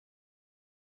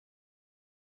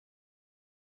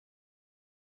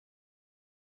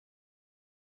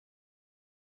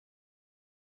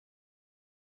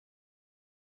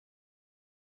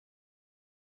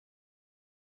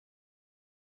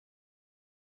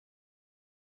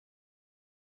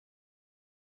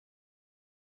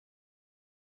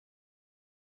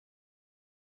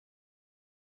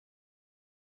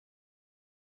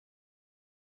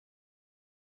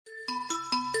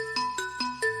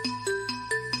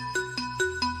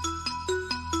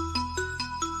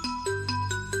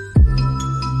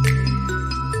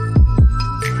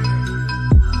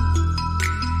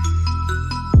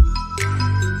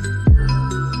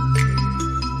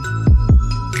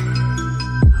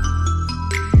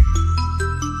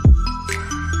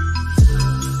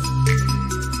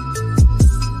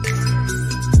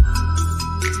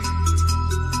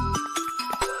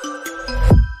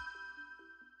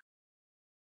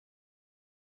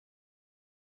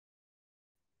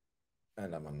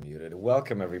And I'm unmuted.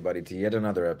 Welcome, everybody, to yet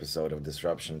another episode of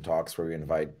Disruption Talks, where we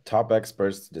invite top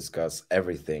experts to discuss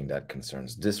everything that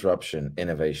concerns disruption,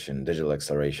 innovation, digital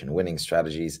acceleration, winning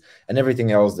strategies, and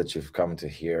everything else that you've come to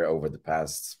hear over the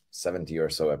past 70 or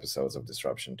so episodes of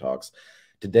Disruption Talks.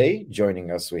 Today,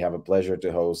 joining us, we have a pleasure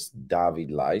to host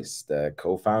David Lais, the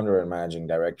co-founder and managing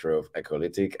director of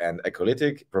ecolytiq. And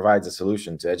ecolytiq provides a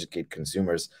solution to educate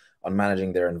consumers on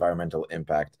managing their environmental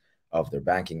impact of their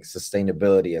banking,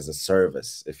 sustainability as a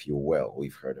service, if you will.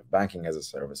 We've heard of banking as a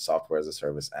service, software as a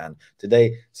service, and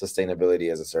today, sustainability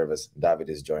as a service. David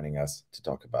is joining us to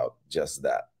talk about just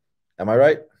that. Am I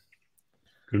right?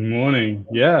 Good morning.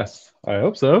 Yes, I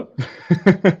hope so.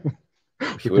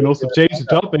 We We're can also change the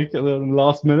topic in the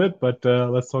last minute, but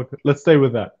let's talk. Let's stay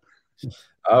with that.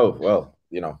 Oh, well,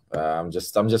 I'm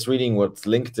just reading what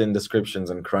LinkedIn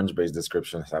descriptions and Crunchbase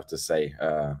descriptions have to say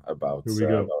Here we go. about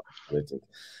ecolytiq.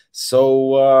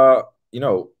 So,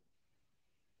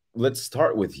 let's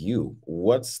start with you.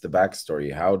 What's the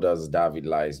backstory? How does David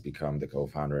Lais become the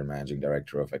co-founder and managing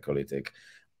director of ecolytiq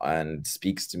and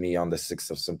speaks to me on the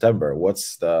 6th of September?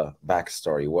 What's the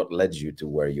backstory? What led you to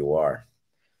where you are?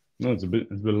 No, it's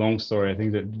a long story. I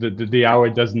think that the hour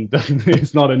doesn't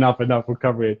it's not enough to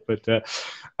cover it. But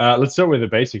let's start with the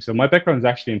basics. So my background is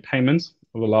actually in payments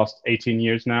over the last 18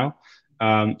 years now.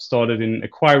 Started in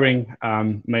acquiring,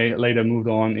 later moved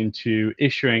on into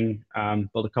issuing,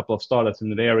 built a couple of startups in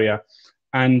that area.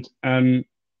 And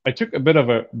I took a bit of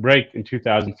a break in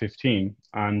 2015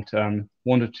 and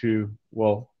wanted to,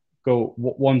 well, go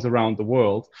once around the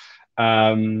world.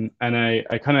 And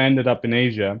I kind of ended up in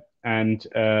Asia. And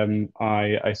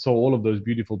I saw all of those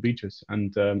beautiful beaches,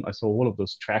 and I saw all of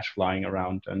those trash flying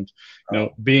around. And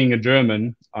being a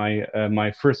German,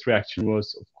 my first reaction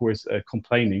was, of course,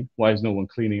 complaining. Why is no one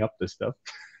cleaning up this stuff?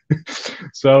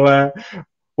 So,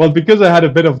 well, because I had a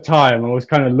bit of time, I was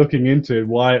kind of looking into it.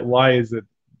 Why is it?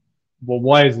 Well,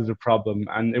 why is it a problem?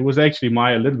 And it was actually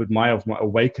a little bit my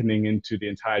awakening into the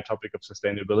entire topic of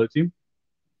sustainability.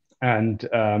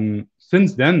 And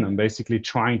since then, I'm basically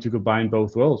trying to combine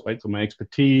both worlds, right? So my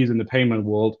expertise in the payment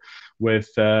world with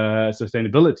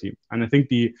sustainability. And I think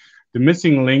the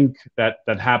missing link that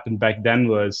happened back then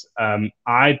was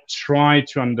I tried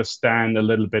to understand a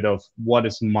little bit of what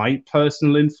is my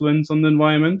personal influence on the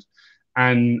environment,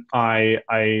 and I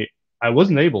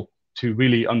wasn't able to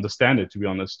really understand it, to be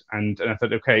honest. And I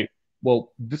thought, okay,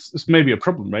 well, this may be a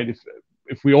problem, right?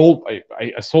 If we all,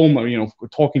 I saw,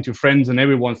 talking to friends and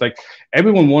everyone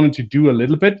wanted to do a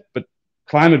little bit, but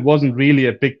climate wasn't really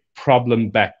a big problem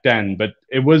back then. But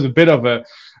it was a bit of a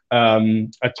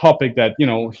topic that,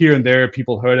 here and there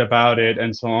people heard about it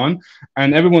and so on.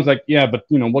 And everyone's like, yeah, but,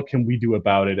 what can we do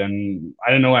about it? And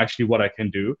I don't know actually what I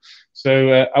can do.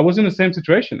 So I was in the same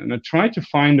situation, and I tried to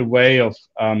find a way of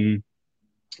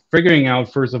figuring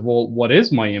out, first of all, what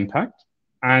is my impact?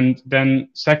 And then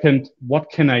second,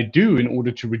 what can I do in order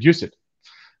to reduce it?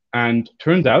 And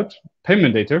turns out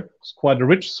payment data is quite a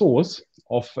rich source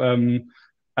of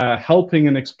helping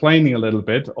and explaining a little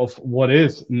bit of what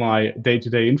is my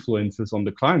day-to-day influences on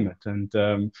the climate. And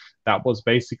that was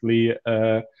basically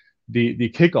the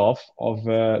kickoff of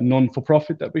a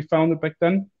non-for-profit that we founded back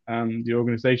then, the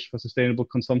Organization for Sustainable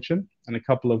Consumption. And a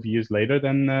couple of years later,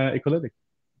 then ecolytiq.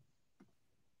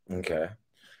 Okay.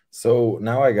 So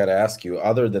now I got to ask you,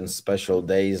 other than special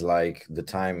days like the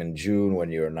time in June when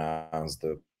you announced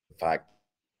the fact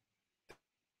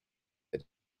I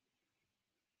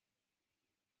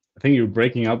think you're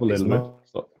breaking up a little bit.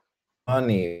 So,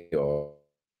 money or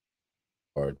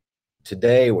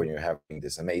today when you're having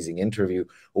this amazing interview,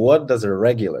 what does a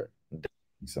regular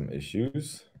some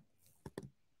issues?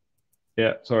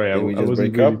 yeah, sorry, Did we I just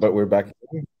wasn't break really. up, but we're back?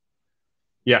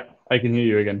 Yeah, I can hear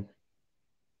you again.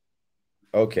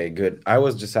 Okay, good. I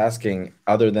was just asking,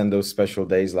 other than those special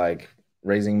days like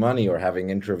raising money or having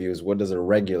interviews, what does a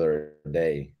regular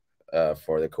day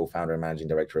for the co-founder and managing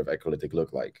director of ecolytiq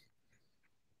look like?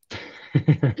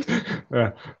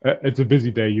 It's a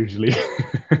busy day usually.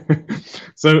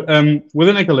 So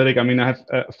within ecolytiq, I mean, I have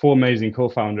four amazing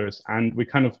co-founders, and we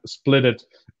kind of split it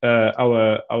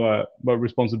our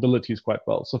responsibilities quite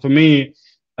well. So for me,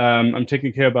 I'm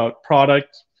taking care about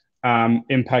product,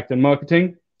 impact, and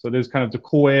marketing. So there's kind of the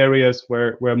core areas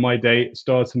where my day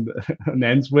starts and, and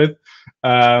ends with. So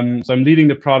I'm leading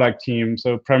the product team.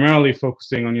 So primarily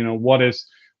focusing on, what is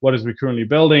we currently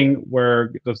building,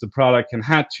 where does the product can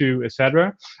head to,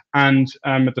 etc. And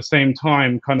at the same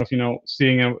time, kind of,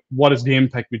 seeing what is the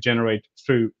impact we generate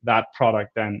through that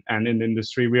product and in the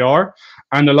industry we are.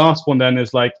 And the last one then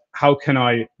is like, how can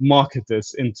I market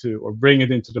this into or bring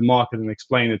it into the market and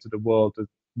explain it to the world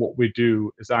what we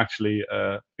do is actually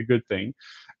a good thing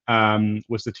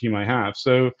with the team I have.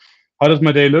 So how does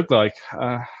my day look like?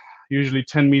 Usually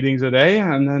 10 meetings a day,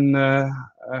 and then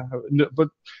but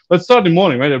let's start in the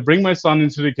morning, right? I bring my son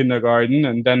into the kindergarten,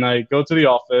 and then I go to the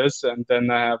office, and then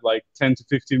I have like 10 to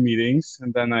 15 meetings,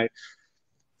 and then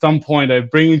some point I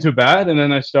bring him to bed, and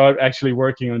then I start actually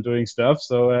working on doing stuff.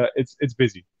 So it's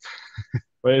busy,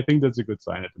 but I think that's a good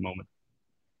sign at the moment.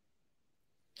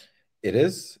 It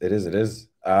is. It is. It is.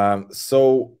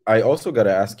 So I also got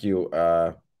to ask you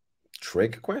a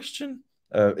trick question.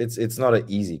 It's not an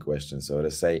easy question. So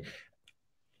to say,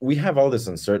 we have all this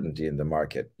uncertainty in the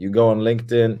market. You go on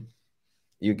LinkedIn,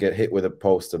 you get hit with a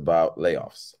post about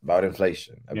layoffs, about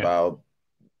inflation, about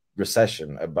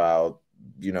recession, about,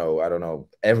 I don't know,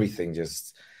 everything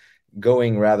just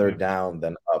going rather down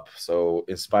than up. So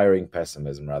inspiring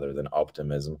pessimism rather than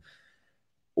optimism.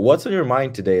 What's on your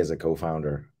mind today as a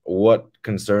co-founder? What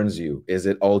concerns you? Is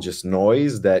it all just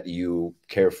noise that you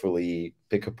carefully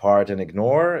pick apart and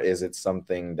ignore? Is it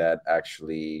something that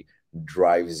actually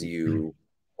drives you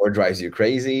or drives you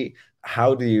crazy?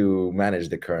 How do you manage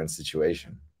the current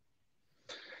situation?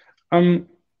 I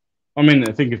mean,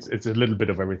 I think it's a little bit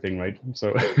of everything, right?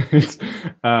 So it's,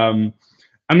 I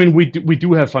mean, we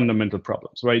do have fundamental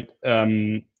problems, right?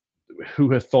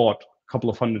 Who had thought a couple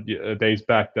of hundred days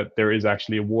back that there is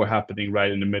actually a war happening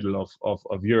right in the middle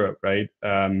of Europe, right?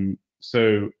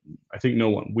 So I think no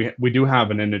one. We do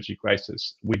have an energy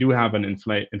crisis. We do have an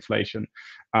inflation,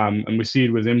 and we see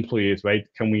it with employees, right?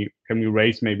 Can we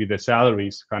raise maybe their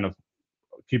salaries, kind of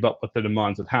keep up with the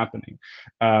demands that's happening?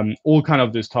 All kind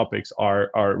of these topics are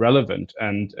relevant,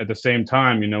 and at the same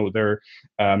time, they're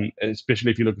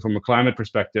especially if you look from a climate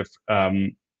perspective.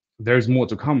 There's more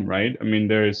to come, right? I mean,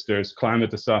 there's climate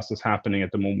disasters happening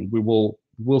at the moment.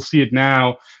 We'll see it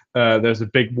now. There's a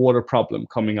big water problem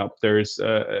coming up. There's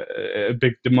a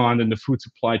big demand in the food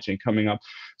supply chain coming up.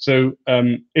 So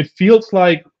it feels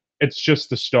like it's just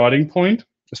the starting point,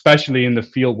 especially in the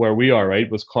field where we are,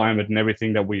 right, with climate and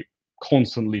everything that we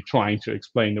constantly trying to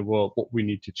explain the world what we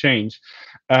need to change.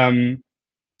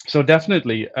 So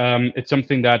definitely, it's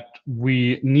something that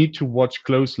we need to watch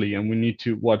closely, and we need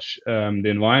to watch the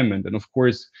environment. And of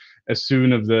course, as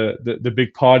soon as the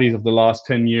big parties of the last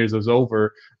 10 years is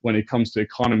over, when it comes to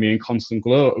economy and constant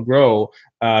grow,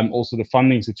 also the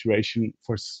funding situation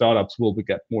for startups will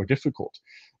get more difficult.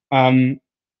 On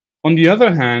the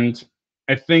other hand,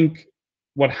 I think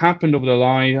what happened over the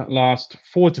last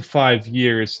 4 to 5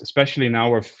 years, especially in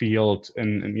our field,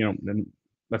 and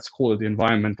let's call it the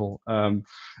environmental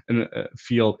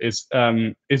field, is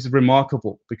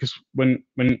remarkable, because when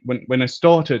I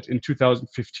started in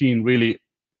 2015, really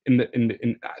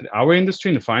in our industry,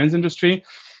 in the finance industry,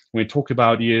 when we talked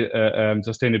about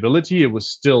sustainability, it was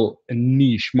still a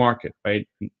niche market, right?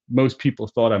 Most people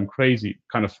thought I'm crazy,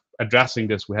 kind of addressing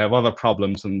this. We have other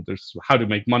problems, and there's how to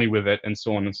make money with it, and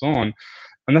so on and so on.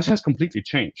 And that has completely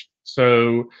changed.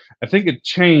 So I think it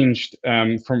changed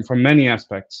from many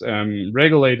aspects.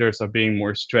 Regulators are being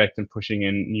more strict and pushing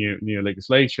in new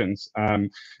legislations.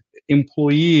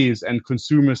 Employees and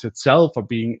consumers itself are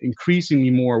being increasingly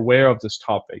more aware of this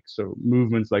topic. So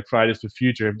movements like Fridays for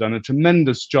Future have done a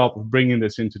tremendous job of bringing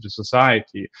this into the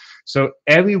society. So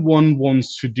everyone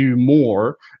wants to do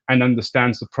more and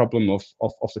understands the problem of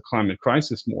the climate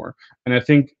crisis more. And I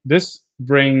think this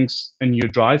brings a new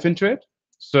drive into it.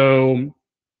 So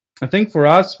I think for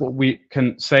us, what we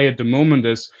can say at the moment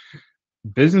is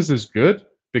business is good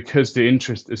because the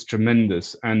interest is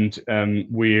tremendous, and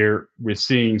we're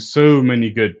seeing so many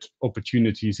good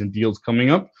opportunities and deals coming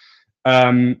up.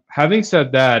 Having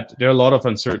said that, there are a lot of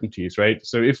uncertainties, right?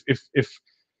 So if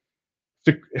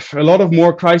a lot of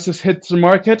more crisis hits the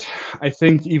market, I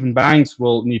think even banks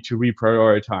will need to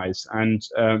reprioritize. And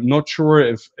not sure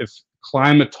if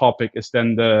climate topic is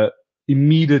then the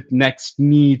immediate next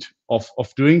need of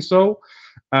doing so.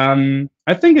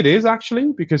 I think it is,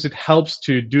 actually, because it helps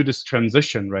to do this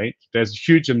transition, right? There's a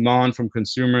huge demand from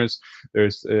consumers.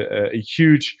 There's a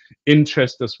huge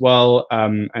interest as well,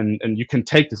 and you can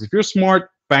take this. If you're a smart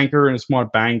banker and a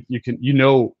smart bank, you can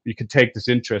take this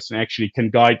interest and actually can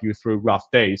guide you through rough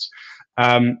days.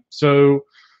 So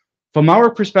from our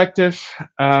perspective,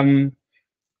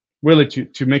 really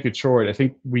to make it short, I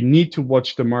think we need to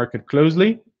watch the market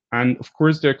closely. And of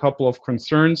course, there are a couple of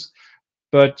concerns,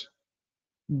 but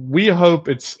we hope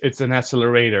it's an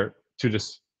accelerator to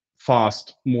this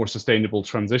fast, more sustainable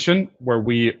transition where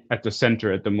we at the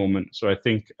center at the moment. So I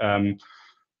think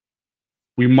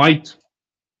we might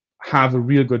have a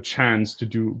real good chance to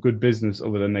do good business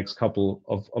over the next couple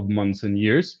of months and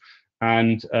years,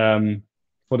 and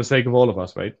for the sake of all of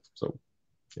us, right? So,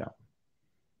 yeah.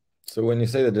 So when you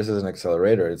say that this is an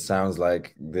accelerator, it sounds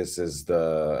like this is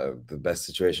the best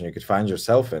situation you could find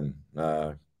yourself in,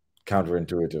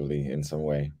 counterintuitively in some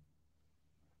way.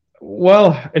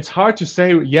 Well, it's hard to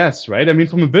say yes, right? I mean,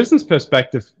 from a business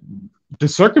perspective, the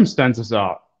circumstances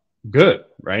are good,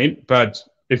 right? But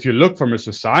if you look from a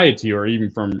society or even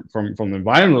from the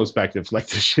environmental perspective, like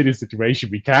the shitty situation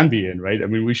we can be in, right? I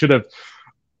mean, we should have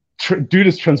do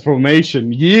this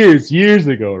transformation years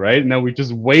ago, right? Now we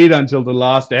just wait until the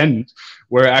last end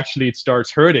where actually it starts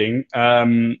hurting.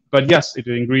 But yes, it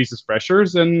increases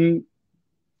pressures, and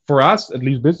for us, at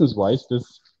least business wise,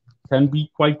 this can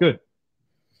be quite good.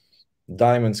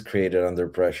 Diamonds created under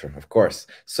pressure, of course.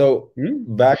 So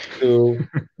Mm. back to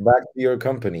your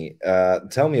company.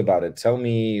 Tell me about it. Tell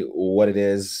me what it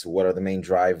is. What are the main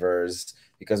drivers?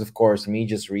 Because of course, me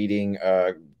just reading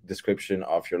a description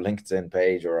of your LinkedIn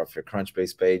page or of your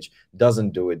Crunchbase page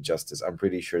doesn't do it justice. I'm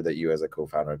pretty sure that you, as a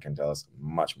co-founder, can tell us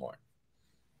much more.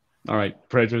 All right,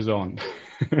 pressure's on.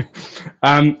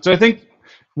 So I think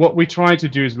what we try to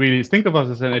do is really think of us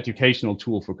as an educational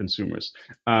tool for consumers.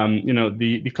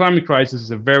 The climate crisis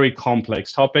is a very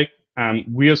complex topic.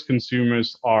 We as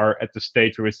consumers are at the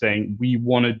stage where we're saying we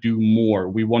want to do more.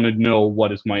 We want to know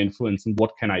what is my influence and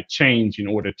what can I change in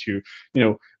order to,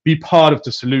 be part of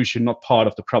the solution, not part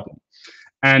of the problem.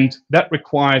 And that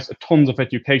requires a tons of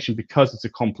education because it's a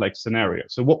complex scenario.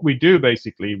 So what we do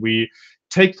basically, we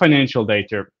take financial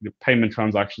data, payment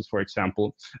transactions, for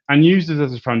example, and use this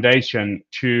as a foundation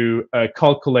to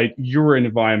calculate your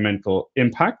environmental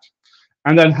impact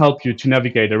and then help you to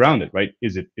navigate around it, right?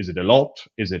 Is it a lot?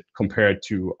 Is it compared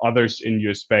to others in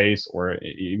your space or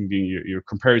in your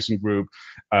comparison group?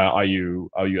 Are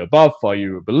you above? Are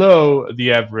you below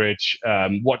the average?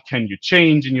 What can you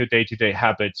change in your day-to-day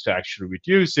habits to actually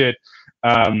reduce it?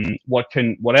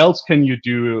 What else can you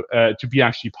do to be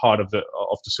actually part of the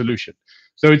solution?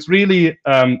 So it's really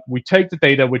we take the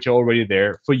data which are already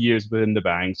there for years within the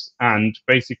banks and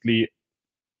basically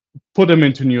put them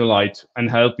into new light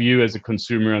and help you as a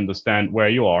consumer understand where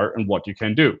you are and what you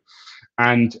can do.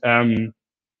 And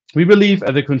we believe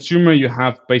as a consumer, you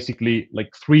have basically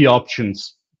like three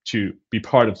options to be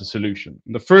part of the solution.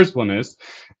 And the first one is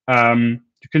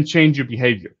you can change your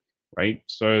behavior, right?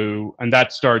 So, and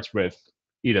that starts with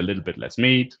eat a little bit less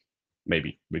meat,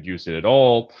 maybe reduce it at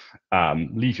all,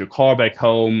 leave your car back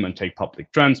home and take public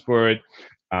transport,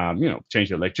 change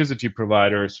your electricity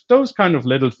providers, those kind of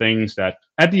little things that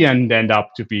at the end up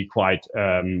to be quite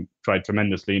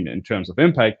tremendously in terms of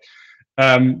impact.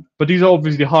 But these are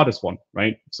obviously the hardest one,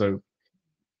 right? So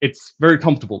it's very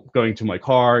comfortable going to my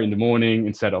car in the morning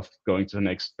instead of going to the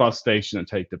next bus station and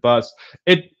take the bus.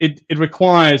 It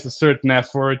requires a certain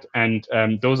effort, and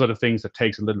those are the things that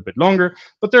takes a little bit longer.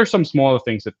 But there are some smaller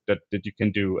things that you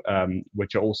can do,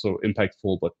 which are also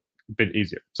impactful, but a bit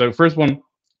easier. So first one,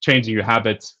 changing your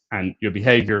habits and your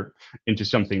behavior into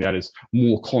something that is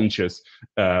more conscious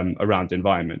around the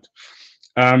environment.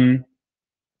 The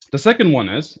second one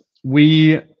is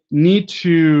we need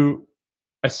to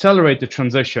accelerate the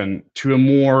transition to a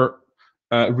more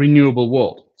renewable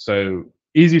world. So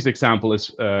easiest example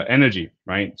is energy,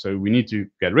 right? So we need to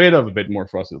get rid of a bit more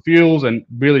fossil fuels and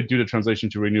really do the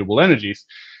transition to renewable energies.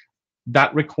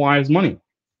 That requires money.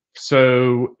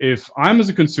 So if I'm as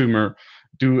a consumer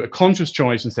do a conscious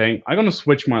choice in saying, I'm going to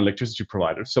switch my electricity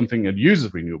provider, something that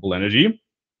uses renewable energy,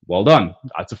 well done.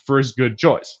 That's a first good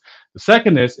choice. The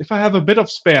second is, if I have a bit of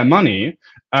spare money,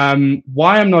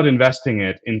 why I'm not investing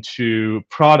it into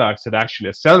products that actually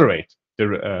accelerate the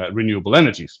renewable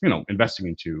energies, investing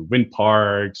into wind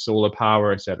parks, solar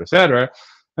power, et cetera, et cetera.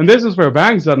 And this is where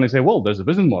banks suddenly say, well, there's a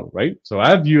business model, right? So I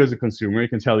have you as a consumer, it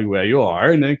can tell you where you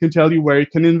are, and then it can tell you where you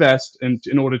can invest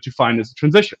in order to finance a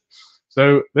transition.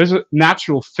 So there's a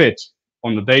natural fit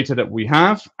on the data that we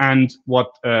have and what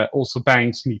also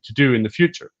banks need to do in the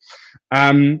future.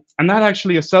 And that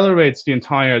actually accelerates the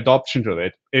entire adoption of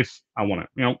it. If I want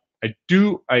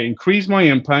to, I increase my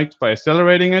impact by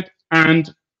accelerating it,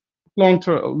 and long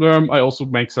term, I also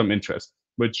make some interest,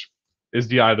 which is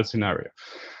the either scenario.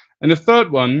 And the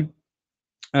third one,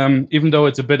 even though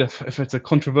it's if it's a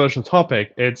controversial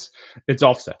topic, it's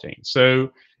offsetting.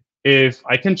 So if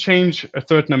I can change a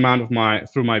certain amount of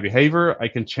through my behavior, I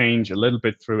can change a little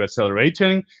bit through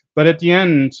accelerating. But at the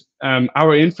end,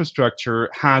 our infrastructure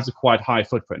has a quite high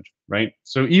footprint, right?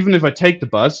 So even if I take the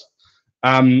bus,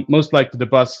 most likely the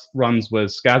bus runs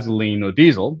with gasoline or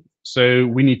diesel. So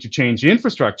we need to change the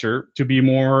infrastructure to be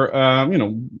more,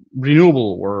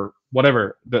 renewable or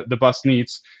whatever the bus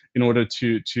needs in order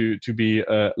to be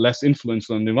less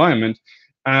influential on the environment.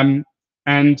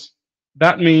 And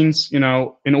that means, in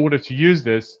order to use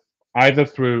this, either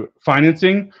through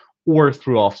financing or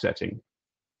through offsetting.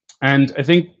 And I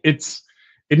think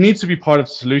it needs to be part of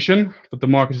the solution, but the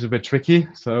market is a bit tricky,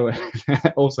 so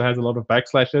it also has a lot of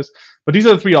backslashes. But these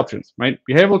are the three options, right?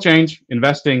 Behavioral change,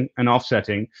 investing, and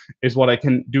offsetting is what I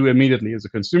can do immediately as a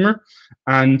consumer,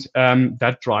 and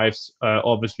that drives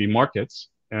obviously markets,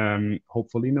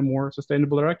 hopefully in a more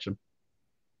sustainable direction.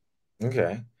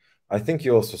 Okay. I think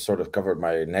you also sort of covered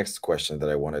my next question that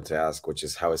I wanted to ask, which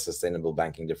is how is sustainable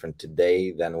banking different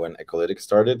today than when ecolytiq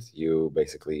started? You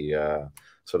basically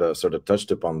sort of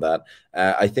touched upon that.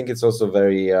 I think it's also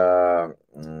very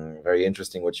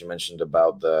interesting what you mentioned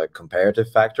about the comparative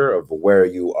factor of where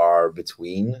you are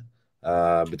between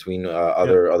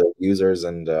other users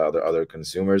and other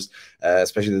consumers,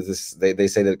 especially they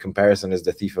say that comparison is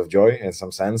the thief of joy in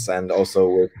some sense, and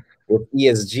also with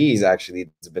ESGs,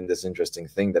 actually, it's been this interesting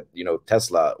thing that,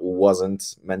 Tesla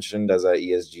wasn't mentioned as a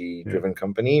ESG driven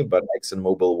company, but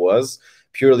ExxonMobil was,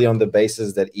 purely on the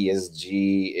basis that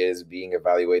ESG is being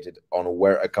evaluated on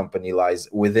where a company lies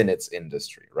within its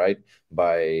industry, right?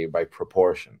 By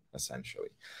proportion,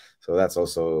 essentially. So that's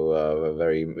also a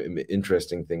very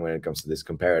interesting thing when it comes to this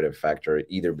comparative factor,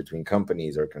 either between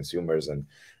companies or consumers and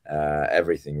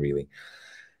everything, really.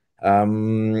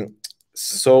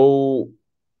 So,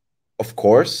 of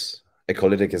course,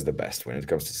 ecolytiq is the best when it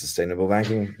comes to sustainable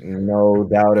banking, no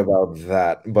doubt about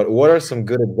that. But what are some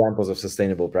good examples of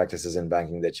sustainable practices in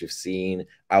banking that you've seen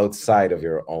outside of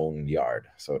your own yard,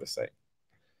 so to say?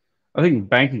 I think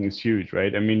banking is huge,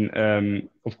 right? I mean,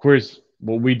 of course,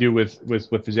 what we do with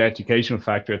this educational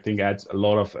factor, I think, adds a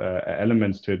lot of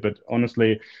elements to it. But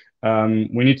honestly,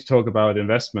 we need to talk about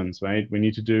investments, right? We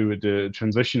need to do the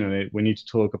transition in it. We need to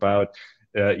talk about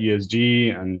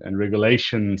ESG and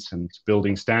regulations and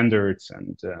building standards,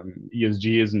 and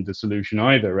ESG isn't the solution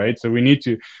either, right? So we need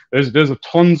to, there's a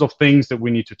tons of things that we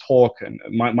need to talk, and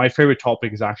my favorite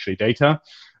topic is actually data.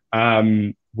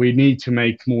 We need to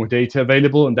make more data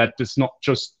available, and that is not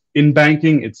just in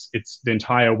banking, it's the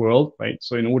entire world, right?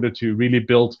 So in order to really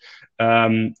build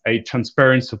a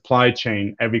transparent supply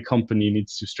chain, every company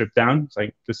needs to strip down. It's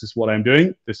like, this is what I'm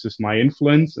doing, this is my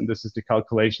influence, and this is the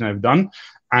calculation I've done,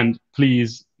 and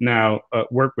please now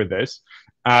work with this.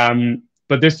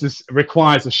 But this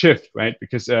requires a shift, right?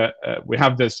 Because we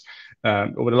have this,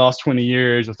 over the last 20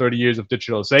 years or 30 years of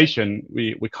digitalization,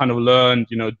 we kind of learned,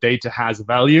 data has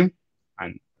value,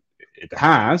 and it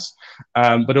has,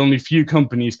 but only few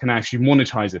companies can actually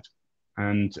monetize it.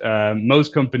 And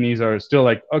most companies are still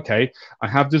like, okay, I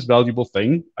have this valuable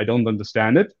thing, I don't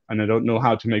understand it, and I don't know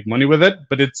how to make money with it,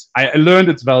 but I learned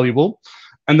it's valuable.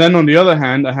 And then on the other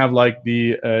hand, I have like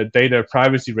the data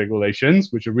privacy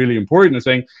regulations, which are really important, and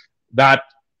saying that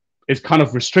is kind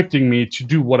of restricting me to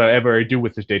do whatever I do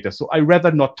with this data. So I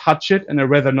rather not touch it, and I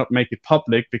rather not make it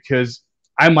public, because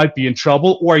I might be in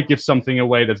trouble, or I give something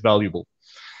away that's valuable.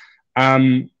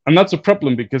 And that's a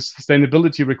problem, because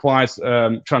sustainability requires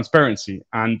transparency.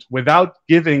 And without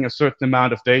giving a certain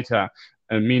amount of data,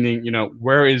 meaning,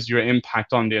 where is your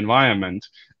impact on the environment,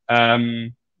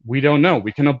 we don't know.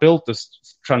 We cannot build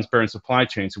this transparent supply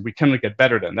chain, so we cannot get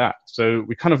better than that. So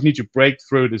we kind of need to break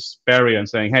through this barrier and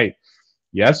saying, hey,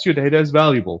 yes, your data is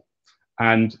valuable.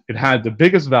 And it had the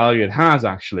biggest value it has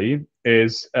actually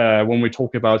is when we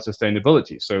talk about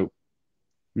sustainability. So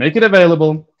make it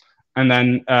available, and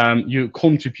then you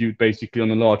contribute basically on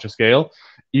a larger scale,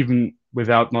 even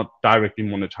without not directly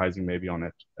monetizing maybe on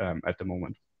it at the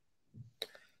moment.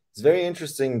 It's very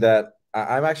interesting that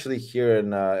I'm actually here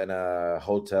in a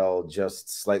hotel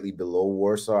just slightly below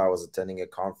Warsaw. I was attending a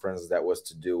conference that was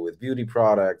to do with beauty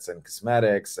products and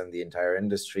cosmetics and the entire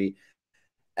industry.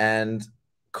 And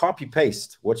copy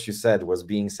paste what you said was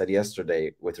being said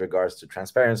yesterday with regards to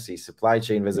transparency, supply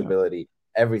chain visibility,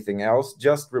 everything else,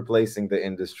 just replacing the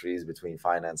industries between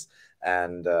finance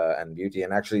and beauty.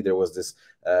 And actually, there was this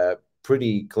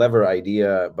pretty clever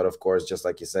idea, but of course, just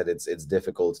like you said, it's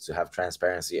difficult to have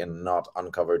transparency and not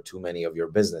uncover too many of your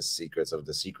business secrets, of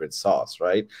the secret sauce,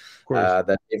 right?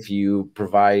 That if you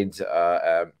provide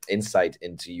insight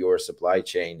into your supply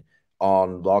chain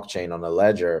on blockchain, on a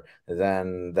ledger,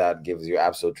 then that gives you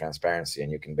absolute transparency,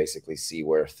 and you can basically see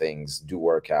where things do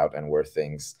work out and where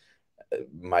things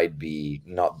might be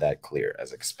not that clear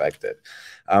as expected.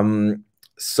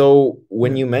 So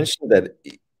when you mentioned that,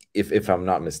 if I'm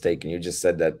not mistaken, you just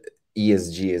said that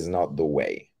ESG is not the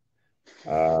way.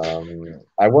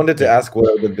 I wanted to ask what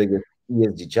are the biggest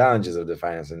ESG challenges of the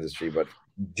finance industry, but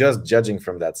just judging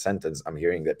from that sentence, I'm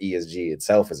hearing that ESG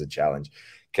itself is a challenge.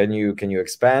 Can you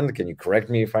expand? Can you correct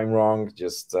me if I'm wrong?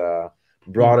 Just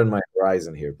broaden my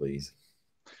horizon here, please.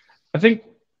 I think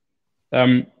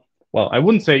well, I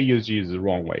wouldn't say ESG is the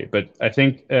wrong way, but I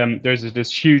think there's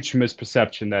this huge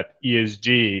misperception that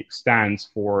ESG stands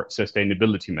for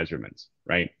sustainability measurements,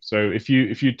 right? So if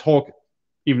you talk,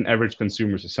 even average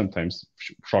consumers, or sometimes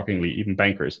shockingly even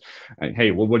bankers,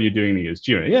 hey, well, what are you doing in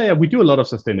ESG? Yeah, we do a lot of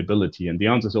sustainability, and the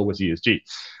answer is always ESG.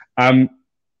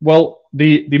 Well,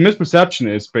 the misperception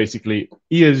is basically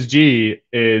ESG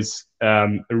is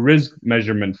a risk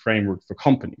measurement framework for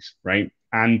companies, right?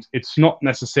 And it's not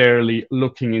necessarily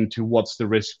looking into what's the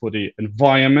risk for the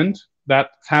environment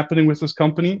that's happening with this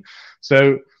company.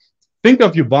 So think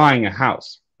of you buying a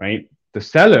house, right? The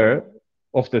seller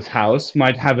of this house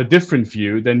might have a different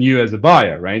view than you as a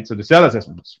buyer, right? So the seller says,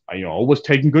 always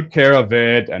taking good care of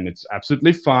it, and it's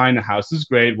absolutely fine. The house is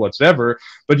great, whatever.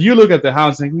 But you look at the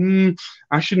house and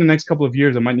actually, in the next couple of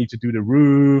years, I might need to do the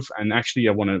roof, and actually,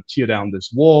 I want to tear down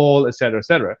this wall, etc.,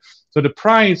 etc. So the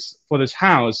price for this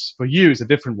house for you is a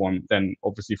different one than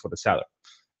obviously for the seller.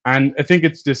 And I think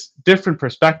it's this different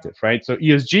perspective, right? So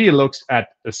ESG looks at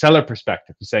the seller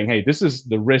perspective, saying, hey, this is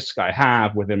the risk I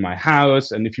have within my house.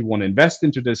 And if you want to invest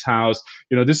into this house,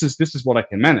 this is what I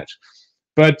can manage.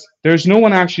 But there's no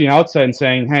one actually outside and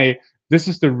saying, hey, this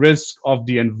is the risk of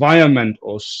the environment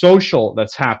or social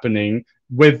that's happening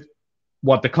with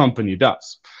what the company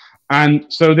does. And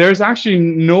so there's actually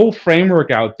no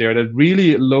framework out there that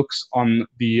really looks on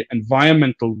the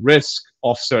environmental risk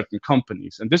of certain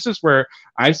companies. And this is where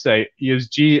I say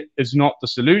ESG is not the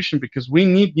solution, because we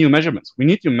need new measurements. We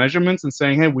need new measurements and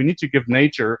saying, hey, we need to give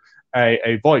nature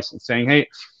a voice and saying, hey,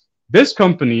 this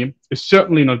company is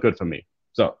certainly not good for me.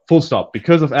 So full stop,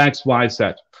 because of X, Y,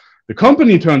 Z. The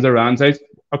company turns around and says,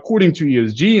 according to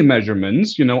ESG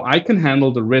measurements, I can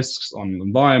handle the risks on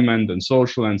environment and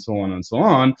social and so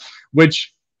on,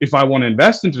 which if I want to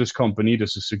invest into this company,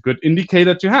 this is a good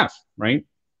indicator to have, right?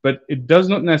 But it does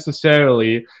not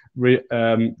necessarily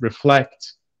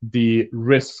reflect the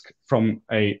risk from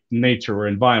a nature or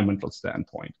environmental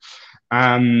standpoint.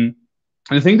 And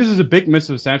I think this is a big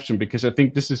misconception, because I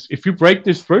think this is, if you break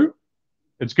this through,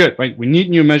 it's good, right? We need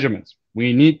new measurements.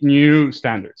 We need new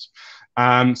standards.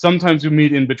 Sometimes we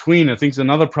meet in between. I think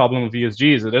another problem of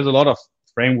ESG is that there's a lot of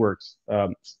frameworks,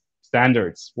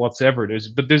 standards, whatever it is,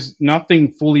 but there's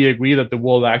nothing fully agreed that the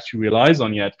world actually relies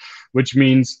on yet, which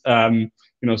means,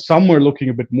 some are looking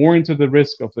a bit more into the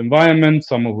risk of the environment,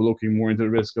 some are looking more into the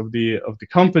risk of the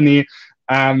company,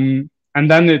 and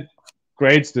then it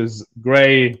creates this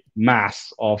gray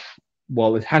mass of,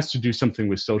 well, it has to do something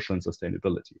with social and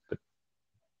sustainability, but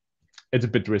it's a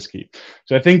bit risky.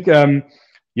 So I think,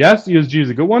 yes, ESG is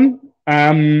a good one,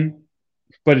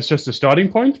 but it's just a starting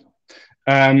point.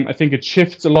 I think it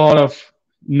shifts a lot of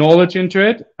knowledge into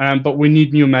it, but we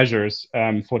need new measures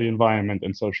for the environment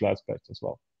and social aspects as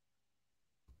well.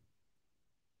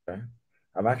 Okay.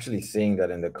 I'm actually seeing that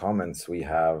in the comments we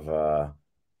have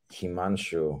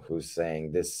Himanshu, who's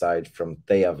saying this side from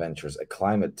Theia Ventures, a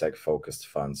climate tech focused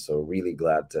fund. So really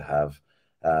glad to have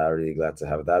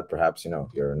that. Perhaps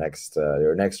your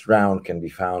next round can be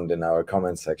found in our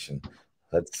comment section.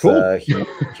 Let's cool.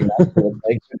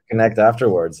 Connect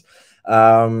afterwards.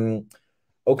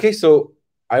 Okay, so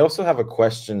I also have a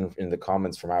question in the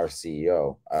comments from our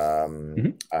CEO.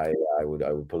 I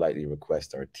would politely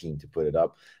request our team to put it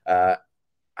up.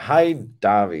 Hi,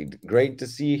 David. Great to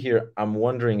see you here. I'm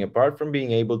wondering, apart from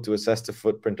being able to assess the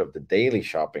footprint of the daily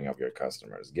shopping of your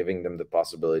customers, giving them the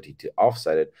possibility to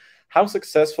offset it, how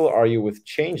successful are you with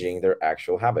changing their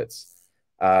actual habits?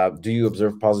 Do you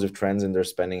observe positive trends in their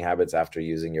spending habits after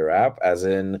using your app? As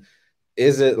in,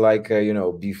 is it like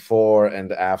before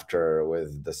and after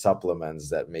with the supplements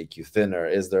that make you thinner?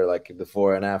 Is there like a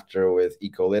before and after with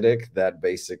ecolytiq that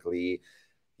basically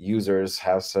users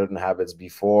have certain habits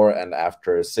before, and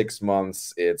after 6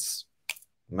 months it's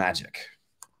magic?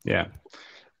 Yeah.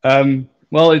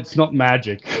 Well, it's not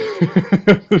magic.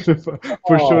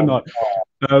 for sure not.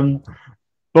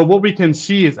 But what we can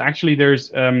see is actually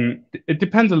there's it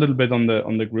depends a little bit on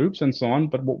the groups and so on,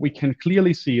 but what we can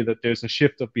clearly see that there's a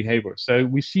shift of behavior. So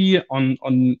we see on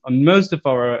most of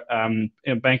our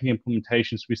banking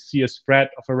implementations, we see a spread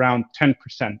of around 10%,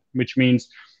 which means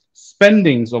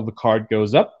spendings of the card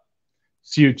goes up,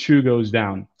 CO2 goes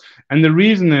down. And the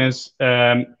reason is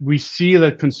we see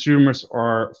that consumers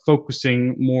are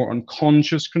focusing more on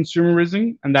conscious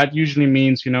consumerism. And that usually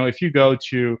means, if you go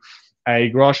to a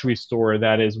grocery store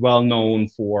that is well known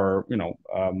for,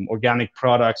 organic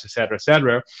products, et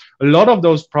cetera, a lot of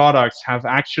those products have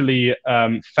actually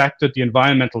factored the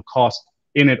environmental cost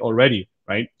in it already.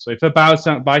 Right? So if I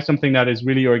buy something that is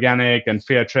really organic and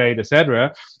fair trade,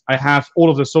 etc., I have all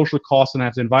of the social costs and I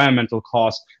have the environmental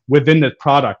costs within the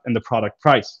product and the product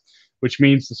price, which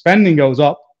means the spending goes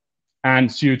up, and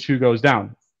CO2 goes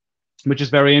down, which is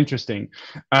very interesting.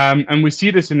 And we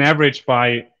see this in average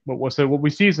by what we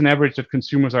see is an average that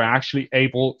consumers are actually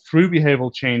able, through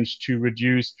behavioral change, to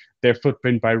reduce their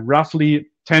footprint by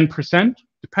roughly 10%.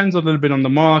 Depends a little bit on the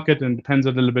market and depends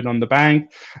a little bit on the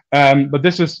bank. But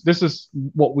this is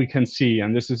what we can see,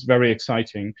 and this is very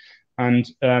exciting. And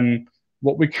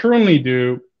what we currently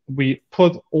do, we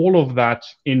put all of that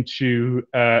into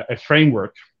a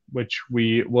framework, which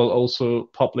we will also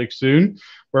publish soon,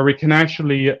 where we can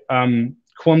actually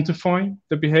quantify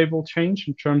the behavioral change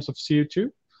in terms of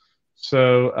CO2.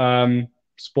 So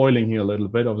spoiling here a little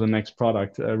bit of the next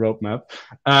product roadmap,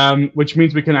 which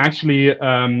means we can actually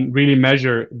really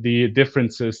measure the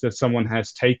differences that someone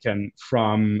has taken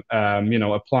from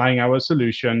applying our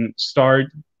solution, start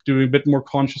doing a bit more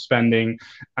conscious spending,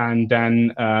 and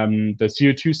then the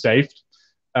CO2 saved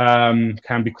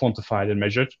can be quantified and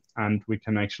measured, and we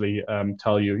can actually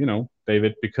tell you,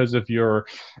 David, because of you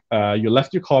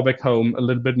left your car back home a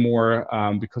little bit more,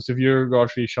 because of your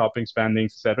grocery shopping spending,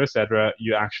 etc.,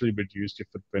 you actually reduced your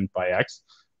footprint by X,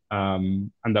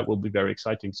 and that will be very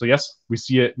exciting. So yes, we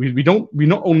see it. We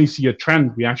not only see a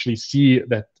trend, we actually see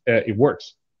that it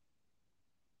works.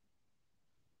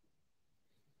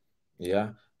 Yeah,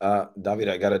 David,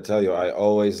 I gotta tell you, I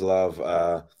always love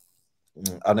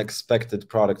unexpected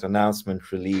product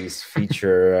announcement, release,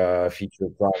 feature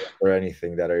product, or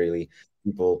anything that really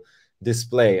people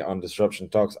display on Disruption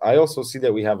Talks. I also see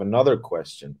that we have another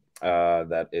question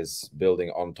that is building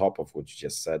on top of what you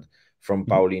just said from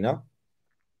Paulina.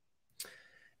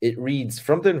 It reads,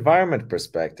 from the environment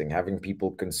perspective, having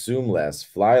people consume less,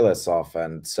 fly less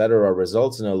often, etc.,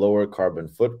 results in a lower carbon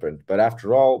footprint. But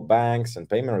after all, banks and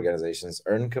payment organizations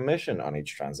earn commission on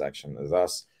each transaction.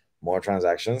 Thus, more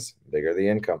transactions, bigger the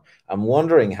income. I'm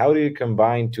wondering, how do you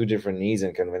combine two different needs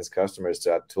and convince customers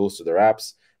to add tools to their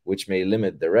apps, which may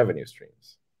limit their revenue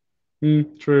streams?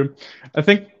 True. I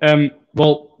think,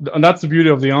 well, and that's the beauty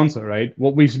of the answer, right?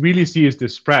 What we really see is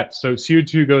this spread. So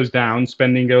CO2 goes down,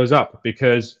 spending goes up,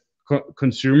 because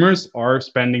consumers are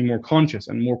spending more conscious,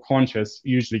 and more conscious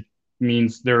usually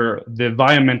means the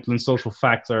environmental and social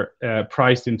factors are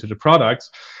priced into the products.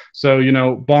 So,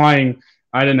 buying,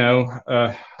 I don't know,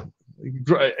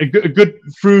 a good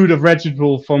fruit or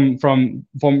vegetable from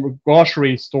a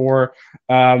grocery store,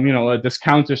 a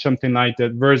discount or something like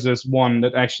that, versus one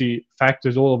that actually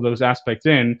factors all of those aspects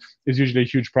in, is usually a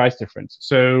huge price difference.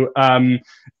 So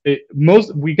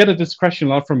we get this question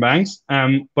a lot from banks,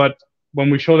 but when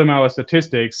we show them our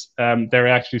statistics, they're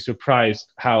actually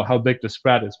surprised how big the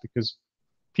spread is, because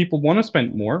people want to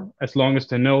spend more as long as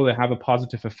they know they have a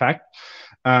positive effect.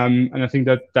 And I think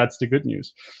that's the good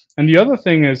news. And the other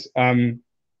thing is, I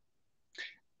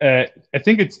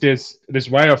think it's this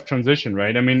way of transition,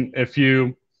 right? I mean, if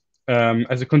you,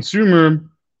 as a consumer,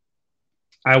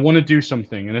 I want to do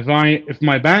something, and if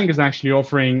my bank is actually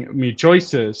offering me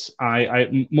choices,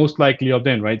 I most likely opt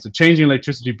in, right? So changing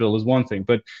electricity bill is one thing,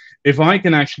 but if I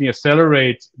can actually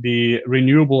accelerate the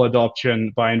renewable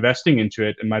adoption by investing into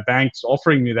it, and my bank's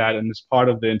offering me that, and it's part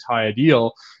of the entire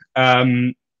deal,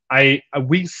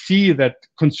 we see that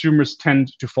consumers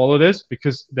tend to follow this,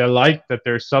 because they like that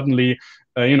there's suddenly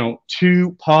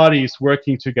two parties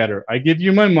working together. I give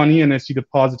you my money and I see the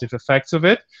positive effects of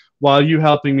it, while you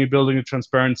helping me building the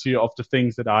transparency of the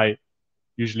things that I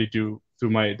usually do through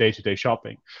my day-to-day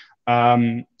shopping.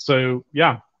 So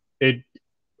yeah,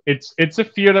 it's a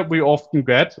fear that we often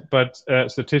get, but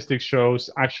statistics shows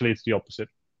actually it's the opposite.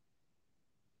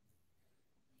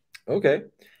 Okay.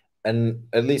 And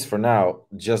at least for now,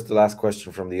 just the last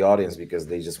question from the audience, because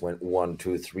they just went 1,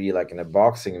 2, 3, like in a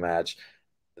boxing match.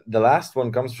 The last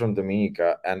one comes from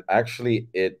Dominica, and actually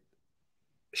it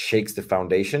shakes the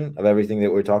foundation of everything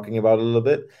that we're talking about a little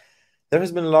bit. There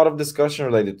has been a lot of discussion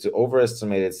related to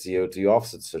overestimated CO2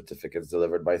 offset certificates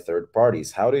delivered by third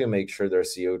parties. How do you make sure their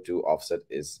CO2 offset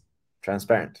is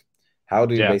transparent? How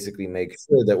do you basically make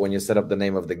sure that when you set up the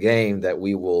name of the game, that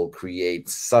we will create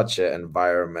such an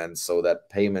environment so that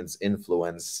payments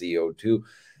influence CO2?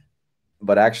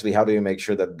 But actually, how do you make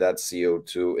sure that that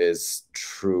CO2 is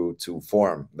true to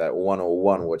form? That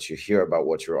 101, what you hear about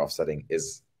what you're offsetting,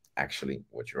 is actually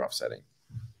what you're offsetting?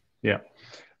 Yeah.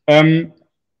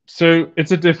 So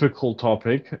it's a difficult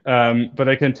topic, but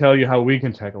I can tell you how we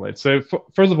can tackle it. So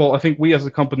first of all, I think we as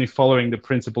a company following the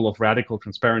principle of radical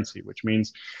transparency, which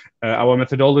means our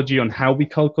methodology on how we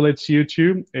calculate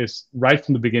CO2 is right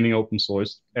from the beginning open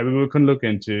source. Everyone can look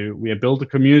into. We have built a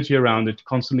community around it to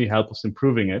constantly help us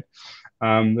improving it.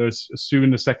 There's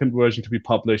soon the second version to be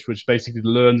published, which basically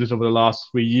learns it over the last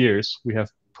 3 years. We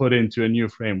have put into a new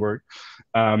framework,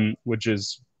 which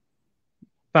is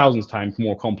thousands times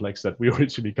more complex that we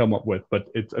originally come up with. But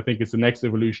I think it's the next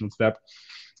evolution step.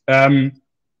 Um,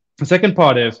 the second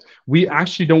part is we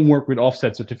actually don't work with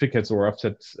offset certificates or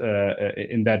offsets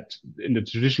in the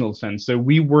traditional sense. So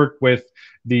we work with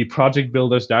the project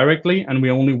builders directly, and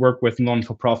we only work with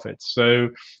non-for-profits.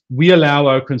 So we allow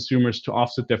our consumers to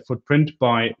offset their footprint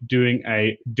by doing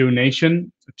a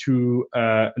donation to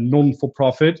a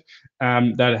non-for-profit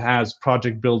that has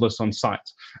project builders on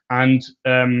site. And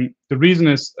the reason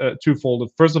is twofold.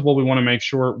 First of all, we want to make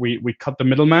sure we cut the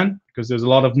middleman, because there's a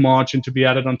lot of margin to be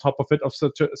added on top of it of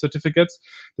certificates.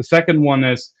 The second one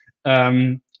is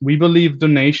we believe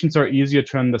donations are easier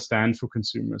to understand for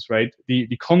consumers, right?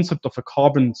 The concept of a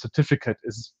carbon certificate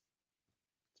is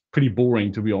pretty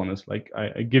boring, to be honest. Like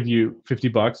I give you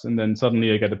 $50 and then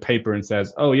suddenly I get a paper and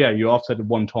says, oh yeah, you offset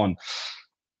 1 ton.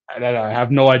 And I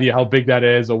have no idea how big that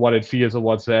is or what it feels or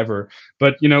whatsoever.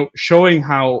 But, showing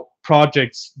how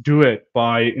projects do it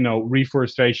by,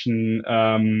 reforestation,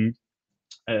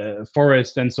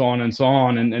 forest and so on and so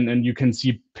on, and you can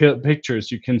see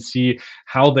pictures, you can see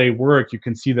how they work, you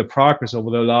can see the progress over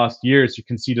the last years, you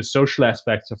can see the social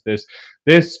aspects of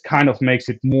this kind of makes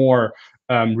it more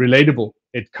relatable.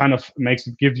 It kind of makes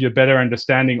it give you a better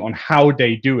understanding on how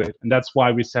they do it. And that's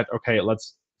why we said, okay,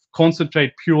 let's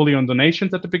concentrate purely on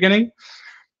donations at the beginning.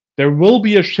 There will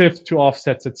be a shift to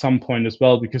offsets at some point as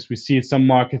well, because we see some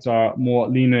markets are more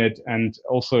leaner, and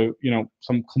also,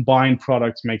 some combined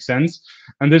products make sense.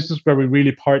 And this is where we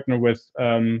really partner with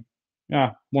one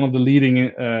of the leading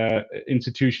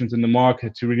institutions in the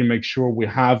market to really make sure we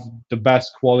have the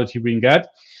best quality we can get.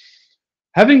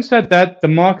 Having said that, the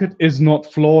market is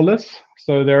not flawless,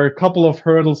 so there are a couple of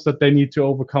hurdles that they need to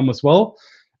overcome as well.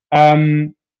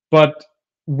 But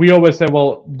we always say,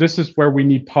 well, this is where we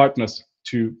need partners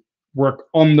to work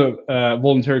on the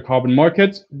voluntary carbon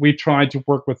market. We try to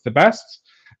work with the best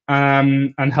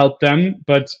and help them,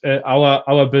 but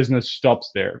our business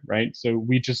stops there, right? So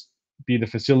we just be the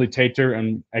facilitator,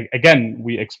 and again,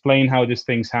 we explain how these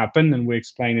things happen, and we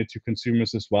explain it to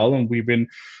consumers as well. And we've been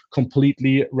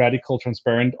completely radical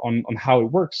transparent on how it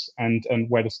works and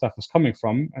where the stuff is coming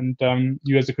from. And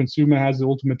you as a consumer has the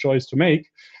ultimate choice to make.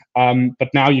 But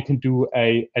now you can do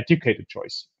a educated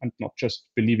choice and not just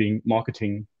believing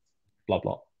marketing, blah,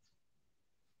 blah.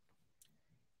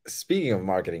 Speaking of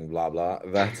marketing, blah, blah,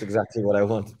 that's exactly what I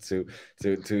wanted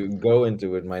to go into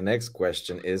with my next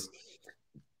question is,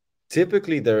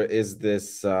 typically there is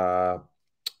this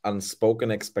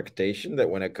unspoken expectation that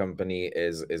when a company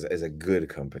is a good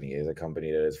company, is a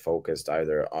company that is focused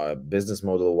either business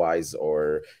model wise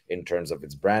or in terms of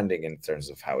its branding, in terms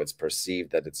of how it's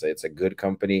perceived, that it's a good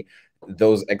company,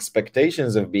 those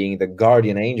expectations of being the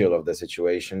guardian angel of the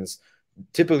situations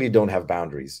typically don't have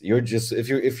boundaries. You're just, if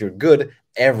you're good,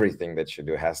 everything that you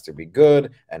do has to be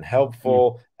good and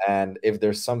helpful. And if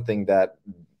there's something that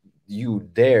you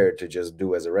dare to just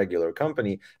do as a regular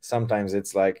company, sometimes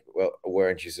it's like, well,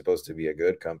 weren't you supposed to be a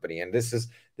good company? And this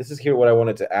is here what I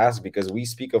wanted to ask, because we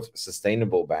speak of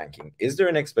sustainable banking. Is there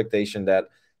an expectation that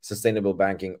sustainable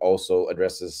banking also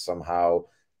addresses somehow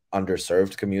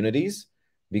underserved communities?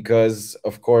 Because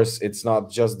of course it's not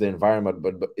just the environment,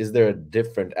 but is there a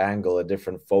different angle, a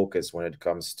different focus when it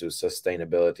comes to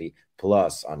sustainability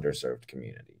plus underserved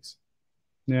communities?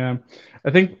 Yeah,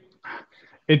 I think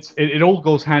it all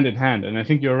goes hand in hand, and I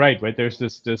think you're right. There's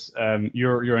this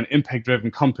you're an impact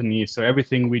driven company, so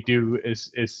everything we do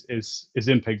is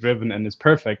impact driven and is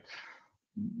perfect.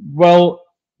 Well,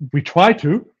 we try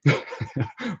to,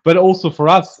 but also for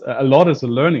us, a lot is a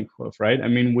learning curve, right? I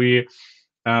mean, we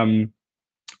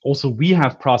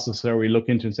have processes where we look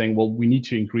into and saying, well, we need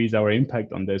to increase our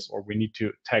impact on this, or we need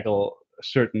to tackle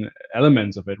certain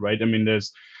elements of it, right? I mean,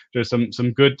 there's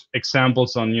some good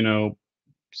examples on,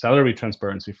 salary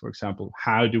transparency, for example.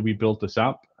 How do we build this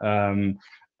up?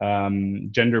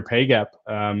 Gender pay gap.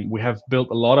 We have built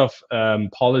a lot of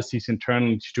policies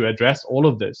internally to address all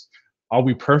of this. Are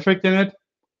we perfect in it?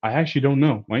 I actually don't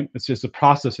know, right? It's just a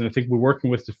process, and I think we're working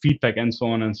with the feedback and so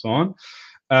on and so on.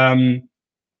 And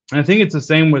I think it's the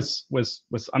same with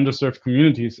underserved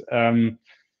communities.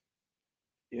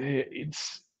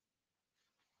 It's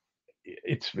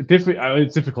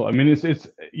difficult. I mean, it's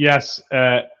yes.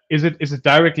 Is it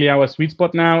directly our sweet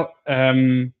spot now?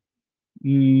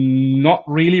 Not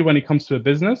really when it comes to a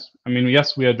business. I mean,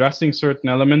 yes, we're addressing certain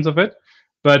elements of it,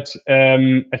 but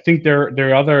I think there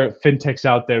are other fintechs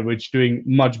out there which doing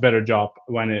much better job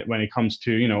when it comes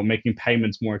to making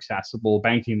payments more accessible,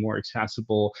 banking more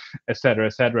accessible, etc.,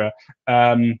 etc.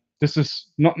 This is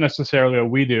not necessarily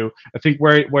what we do. I think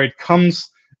where it comes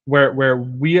where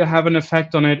we have an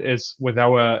effect on it is with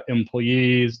our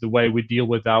employees, the way we deal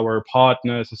with our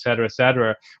partners, et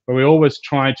cetera, where we always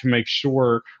try to make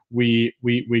sure we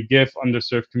give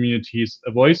underserved communities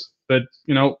a voice. But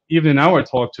even in our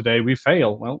talk today, we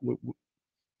fail. Well,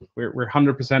 we're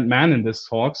 100% man in this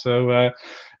talk, so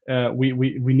we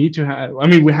need to have. I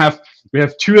mean, we have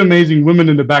two amazing women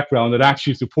in the background that are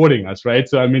actually supporting us, right?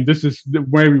 So I mean, this is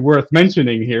very worth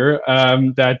mentioning here,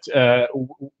 that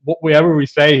whatever we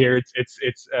say here,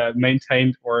 it's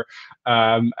maintained, or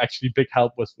actually big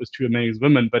help was two amazing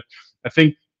women. But I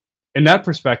think in that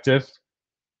perspective,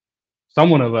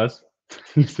 someone of us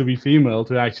needs to be female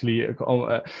to actually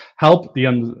help the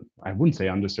I wouldn't say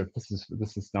underserved.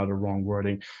 This is not a wrong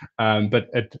wording, but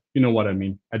you know what I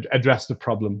mean. Address the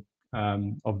problem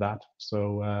of that.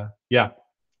 So yeah.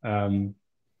 And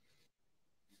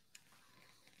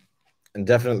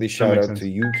definitely shout out to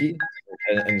Yuki,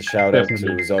 and shout out to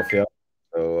Zofia.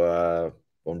 So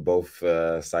on both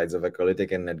sides of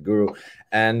ecolytiq and Netguru.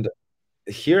 And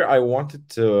here I wanted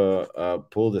to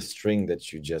pull the string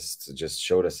that you just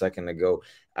showed a second ago.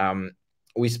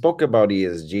 We spoke about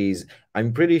ESGs.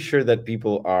 I'm pretty sure that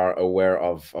people are aware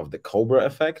of the Cobra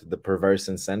effect, the perverse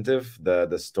incentive,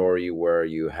 the story where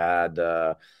you had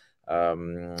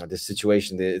this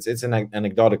situation. It's an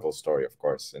anecdotal story, of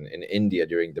course, in India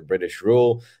during the British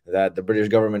rule, that the British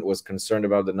government was concerned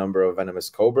about the number of venomous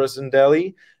cobras in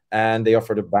Delhi, and they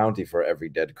offered a bounty for every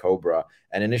dead cobra.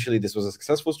 And initially this was a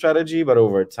successful strategy, but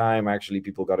over time, actually,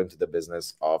 people got into the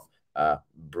business of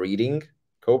breeding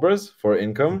cobras for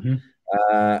income.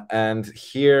 And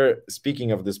here,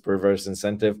 speaking of this perverse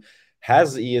incentive,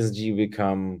 has ESG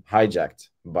become hijacked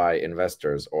by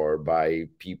investors or by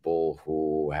people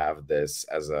who have this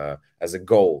as a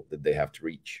goal that they have to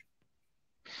reach?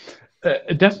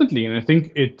 Definitely, and I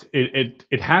think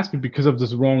it has been because of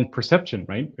this wrong perception,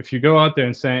 right? If you go out there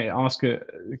and ask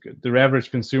the average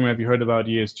consumer, have you heard about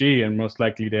ESG? And most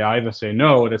likely they either say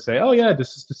no, or they say, oh yeah,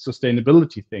 this is the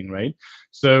sustainability thing, right?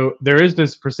 So there is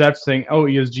this perception saying, oh,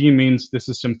 ESG means this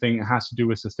is something that has to do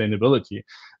with sustainability,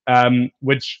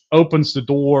 which opens the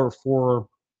door for,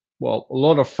 well, a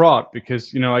lot of fraud,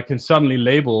 because I can suddenly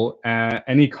label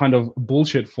any kind of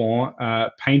bullshit form,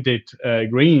 paint it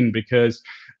green, because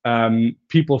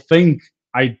people think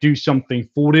I do something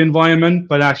for the environment,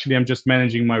 but actually I'm just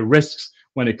managing my risks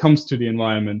when it comes to the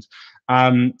environment.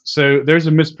 So there's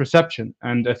a misperception,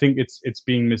 and I think it's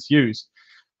being misused.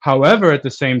 However, at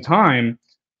the same time,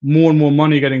 more and more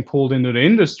money getting pulled into the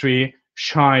industry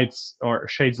shades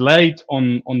light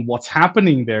on what's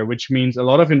happening there, which means a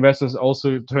lot of investors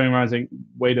also turning around saying,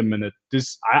 wait a minute,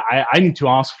 this I need to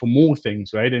ask for more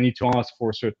things, right? I need to ask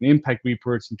for certain impact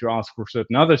reports, need to ask for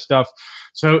certain other stuff.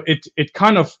 So it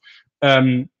kind of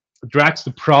drags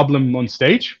the problem on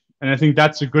stage, and I think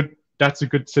that's a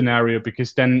good scenario,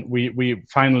 because then we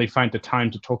finally find the time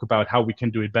to talk about how we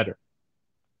can do it better.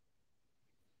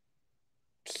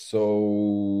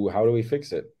 So how do we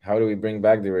fix it? How do we bring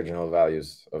back the original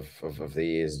values of the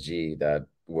ESG that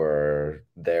were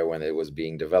there when it was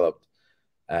being developed?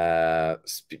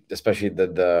 Especially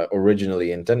the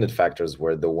originally intended factors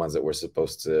were the ones that were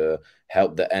supposed to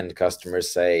help the end customer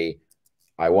say,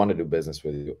 I want to do business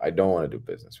with you, I don't want to do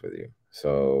business with you.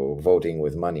 So voting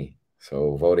with money.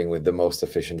 So voting with the most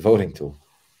efficient voting tool.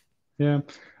 Yeah.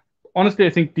 Honestly, I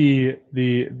think the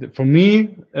for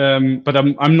me, but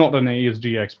I'm not an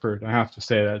ESG expert, I have to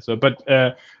say that. So, but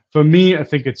for me, I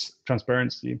think it's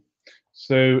transparency.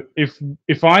 So if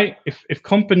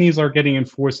companies are getting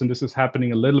enforced, and this is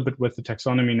happening a little bit with the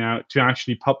taxonomy now, to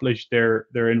actually publish their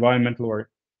environmental or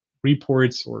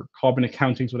reports or carbon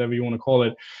accountings, whatever you want to call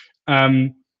it,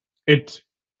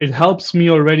 it helps me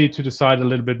already to decide a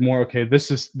little bit more. Okay,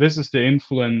 this is the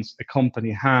influence a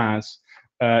company has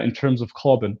in terms of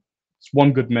carbon. It's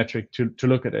one good metric to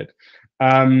look at it.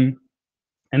 And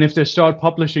if they start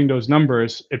publishing those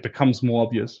numbers, it becomes more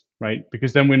obvious, right?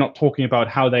 Because then we're not talking about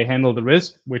how they handle the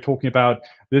risk. We're talking about,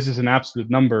 this is an absolute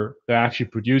number they're actually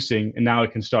producing, and now I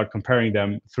can start comparing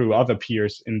them through other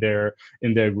peers in their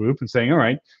group and saying, all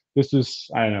right, this is,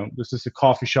 I don't know, this is a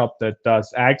coffee shop that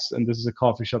does X, and this is a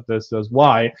coffee shop that does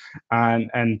Y,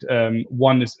 and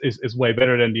one is way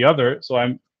better than the other. So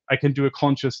I can do a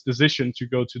conscious decision to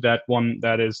go to that one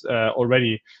that is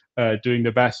already doing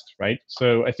the best, right?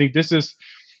 So I think this is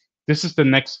the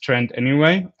next trend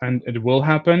anyway, and it will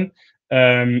happen,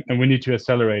 and we need to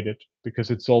accelerate it,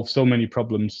 because it solves so many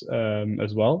problems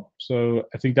as well. So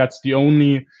I think that's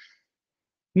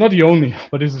not the only,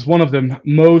 but this is one of the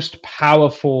most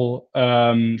powerful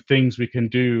things we can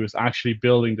do, is actually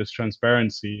building this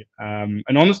transparency. And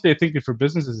honestly, I think for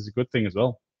businesses, it's a good thing as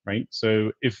well, right?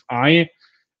 So if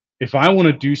if I want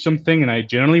to do something, and I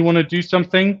generally want to do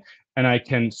something, and I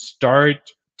can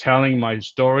start telling my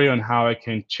story on how I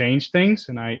can change things,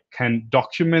 and I can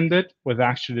document it with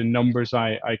actually the numbers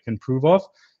I can prove of,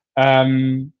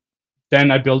 um,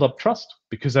 then I build up trust,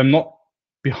 because I'm not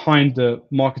behind the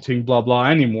marketing blah blah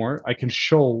anymore. I can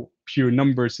show pure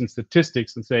numbers and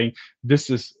statistics and saying this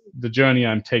is the journey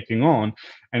I'm taking on.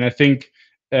 And I think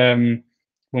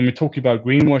when we talk about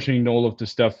greenwashing and all of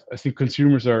this stuff, I think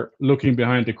consumers are looking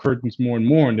behind the curtains more and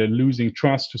more, and they're losing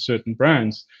trust to certain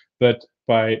brands. But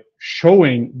by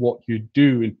showing what you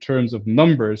do in terms of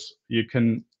numbers, you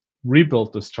can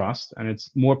rebuild this trust, and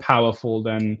it's more powerful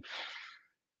than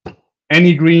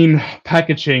any green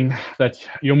packaging that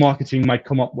your marketing might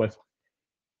come up with.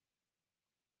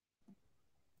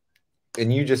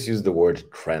 And you just used the word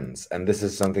trends, and this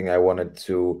is something I wanted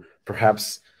to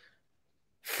perhaps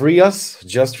free us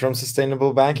just from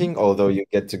sustainable banking, although you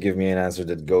get to give me an answer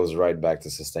that goes right back to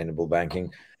sustainable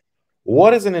banking.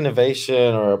 What is an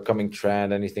innovation or upcoming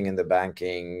trend, anything in the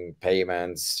banking,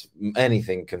 payments,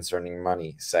 anything concerning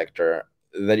money sector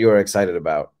that you are excited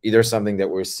about? Either something that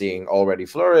we're seeing already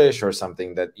flourish or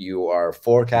something that you are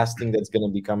forecasting that's going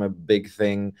to become a big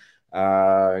thing.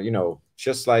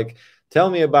 Just like tell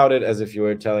me about it as if you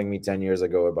were telling me 10 years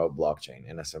ago about blockchain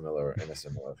in a similar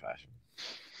fashion.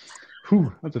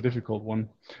 Whew, that's a difficult one.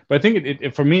 But I think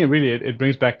it for me, it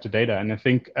brings back to data. And I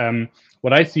think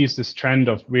what I see is this trend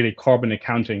of really carbon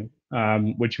accounting,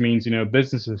 which means,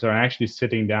 businesses are actually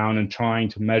sitting down and trying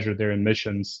to measure their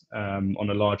emissions on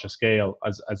a larger scale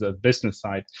as a business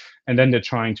side. And then they're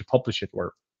trying to publish it,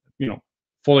 or,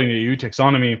 following the EU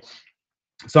taxonomy,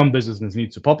 some businesses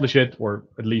need to publish it, or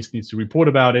at least needs to report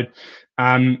about it.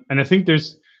 And I think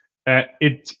there's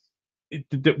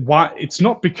why it's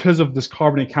not because of this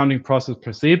carbon accounting process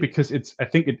per se, because I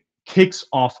think it kicks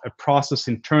off a process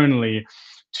internally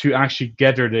to actually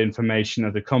gather the information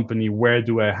of the company. Where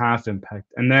do I have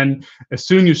impact? And then as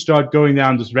soon you start going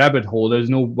down this rabbit hole, there's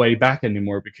no way back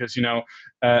anymore, because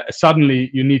suddenly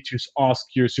you need to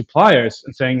ask your suppliers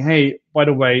and saying, hey, by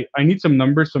the way, I need some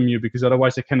numbers from you, because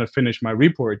otherwise I cannot finish my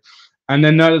report. And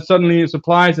then suddenly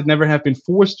suppliers that never have been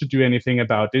forced to do anything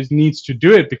about this needs to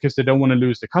do it because they don't want to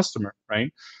lose the customer,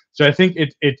 right? So I think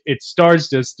it starts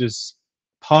this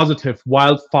positive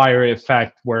wildfire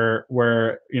effect where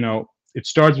it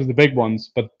starts with the big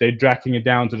ones, but they're dragging it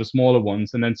down to the smaller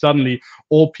ones. And then suddenly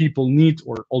all people need,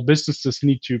 or all businesses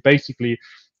need to basically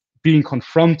being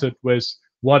confronted with,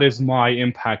 what is my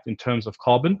impact in terms of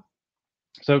carbon?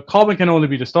 So carbon can only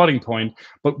be the starting point,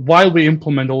 but while we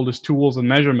implement all these tools and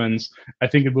measurements, I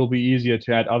think it will be easier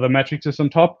to add other metrics on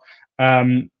top.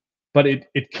 But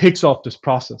it kicks off this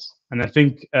process. And I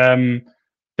think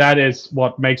that is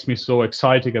what makes me so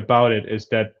excited about it, is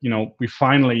that, we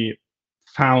finally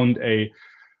found a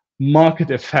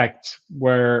market effect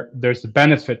where there's a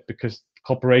benefit, because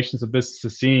corporations and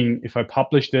businesses seeing, if I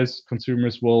publish this,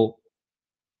 consumers will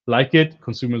like it,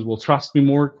 consumers will trust me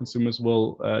more, consumers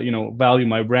will value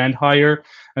my brand higher.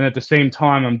 And at the same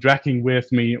time, I'm dragging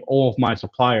with me all of my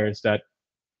suppliers that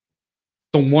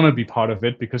don't want to be part of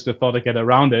it because they thought they get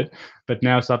around it, but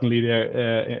now suddenly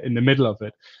they're in the middle of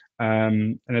it.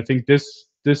 And I think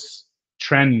this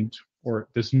trend, or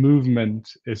this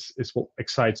movement, is what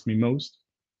excites me most.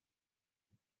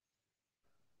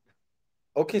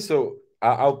 Okay, so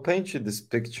I'll paint you this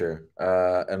picture,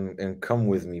 and come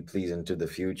with me, please, into the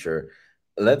future.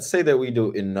 Let's say that we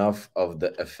do enough of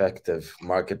the effective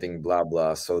marketing blah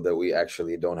blah so that we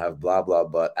actually don't have blah blah,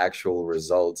 but actual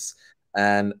results.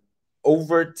 And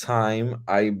over time,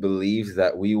 I believe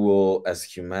that we will, as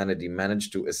humanity, manage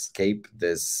to escape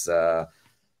this uh,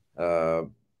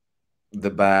 the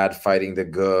bad fighting the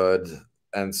good,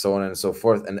 and so on and so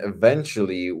forth. And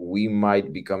eventually we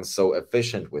might become so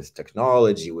efficient with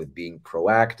technology, with being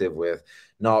proactive, with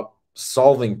not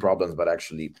solving problems but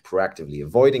actually proactively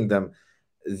avoiding them,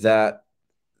 that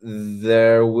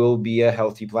there will be a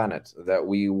healthy planet, that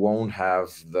we won't have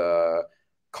the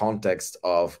context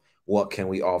of what can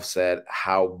we offset,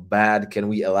 how bad can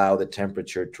we allow the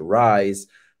temperature to rise.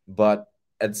 But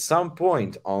at some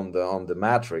point on the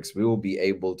matrix, we will be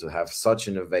able to have such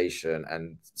innovation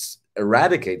and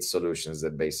eradicate solutions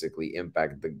that basically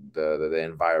impact the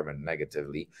environment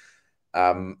negatively.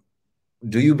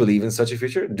 Do you believe in such a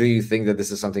future? Do you think that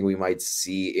this is something we might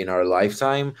see in our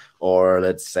lifetime, or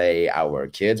let's say our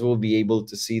kids will be able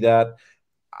to see that?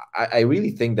 I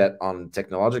really think that on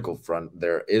technological front,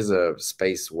 there is a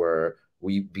space where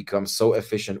we become so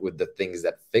efficient with the things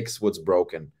that fix what's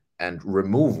broken and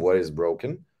remove what is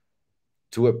broken,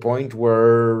 to a point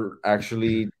where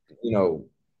actually, you know,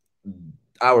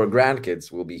 our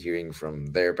grandkids will be hearing from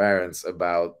their parents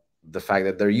about the fact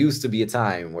that there used to be a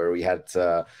time where we had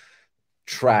to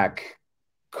track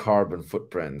carbon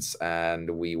footprints and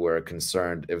we were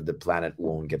concerned if the planet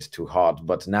won't get too hot.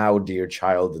 But now, dear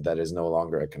child, that is no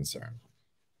longer a concern.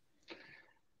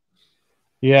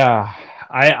 Yeah,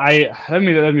 I let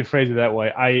me phrase it that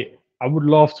way. I would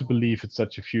love to believe it's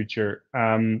such a future.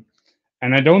 And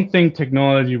I don't think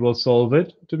technology will solve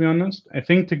it, to be honest. I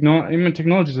think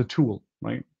technology is a tool,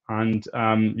 right? And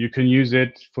you can use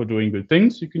it for doing good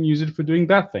things. You can use it for doing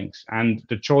bad things. And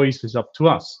the choice is up to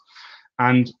us.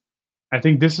 And I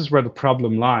think this is where the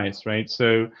problem lies, right?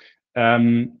 So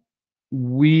um,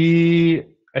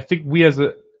 I think we as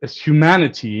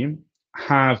humanity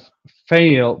have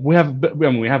failed. We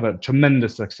have a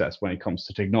tremendous success when it comes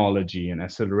to technology and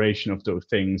acceleration of those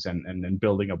things and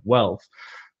building up wealth.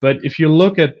 But if you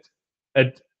look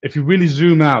if you really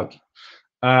zoom out,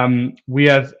 we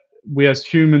as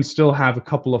humans still have a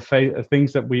couple of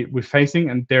things that we're facing,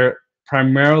 and they're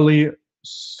primarily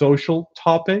social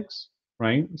topics,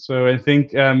 right? So I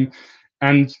think,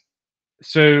 and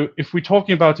so if we're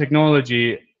talking about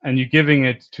technology and you're giving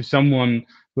it to someone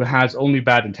who has only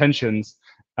bad intentions,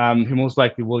 he most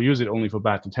likely will use it only for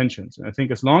bad intentions. And I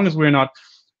think as long as we're not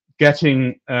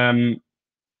getting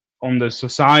on the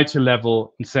society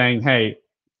level and saying, hey,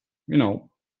 you know,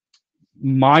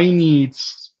 my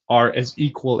needs are as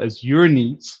equal as your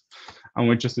needs, and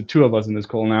we're just the two of us in this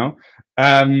call now,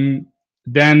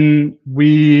 then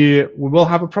we will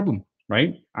have a problem,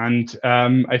 right? And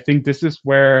I think this is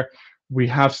where we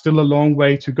have still a long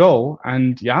way to go.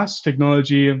 And yes,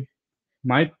 technology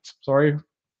might, sorry,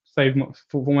 save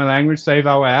for my language, save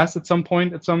our ass at some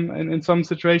point, in some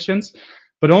situations.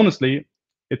 But honestly,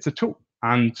 it's a tool,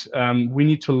 and we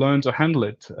need to learn to handle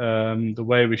it the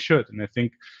way we should. And I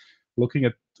think looking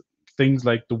at things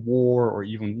like the war, or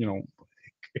even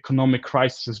economic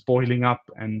crisis boiling up,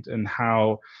 and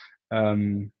how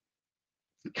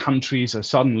countries are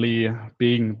suddenly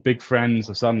being big friends,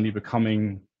 are suddenly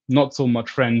becoming not so much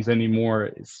friends anymore.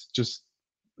 It's just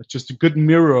a good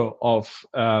mirror of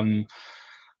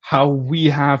how we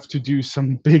have to do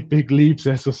some big leaps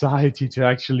as society to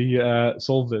actually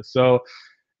solve this. So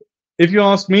if you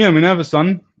ask me, I mean, I have a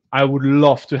son. I would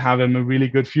love to have him a really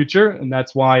good future, and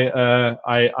that's why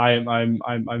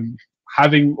I'm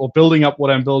having or building up what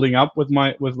I'm building up with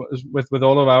with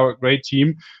all of our great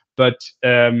team. But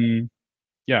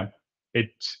yeah,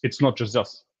 it's not just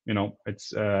us.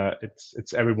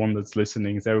 It's everyone that's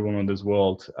listening. It's everyone in this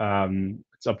world.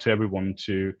 It's up to everyone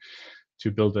to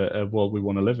build a world we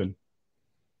want to live in.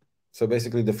 So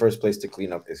basically, the first place to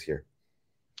clean up is here.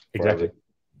 Exactly.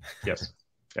 Yes.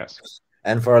 Yes.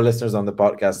 And for our listeners on the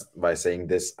podcast, by saying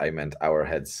this, I meant our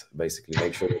heads. Basically,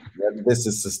 make sure that this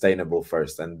is sustainable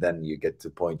first, and then you get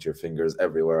to point your fingers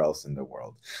everywhere else in the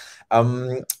world.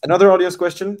 Another audience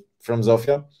question from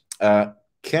Zofia.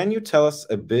 Can you tell us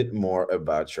a bit more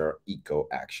about your Eco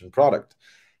Action product?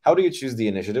 How do you choose the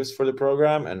initiatives for the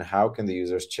program, and how can the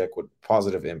users check what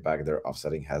positive impact their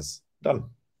offsetting has done?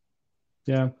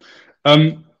 Yeah.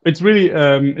 It's really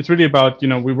about,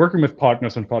 we're working with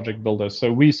partners and project builders.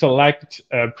 So we select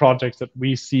projects that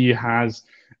we see has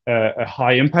a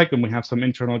high impact, and we have some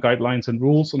internal guidelines and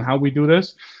rules on how we do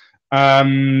this.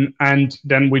 And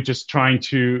then we're just trying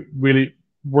to really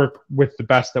work with the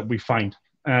best that we find.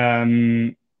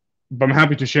 But I'm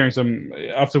happy to sharing some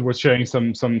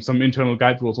internal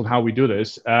guide rules on how we do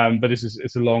this. But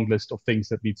it's a long list of things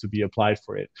that needs to be applied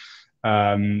for it.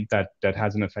 That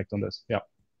has an effect on this. Yeah.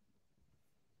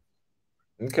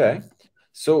 Okay.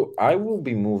 So I will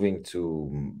be moving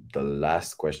to the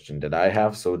last question that I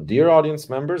have. So dear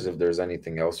audience members, if there's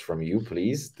anything else from you,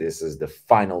 please, this is the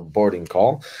final boarding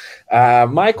call.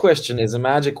 My question is a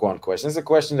magic wand question. It's a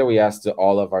question that we ask to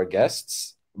all of our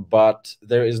guests, but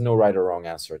there is no right or wrong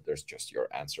answer. There's just your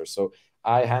answer. So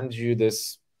I hand you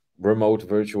this remote,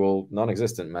 virtual,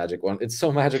 non-existent magic wand. It's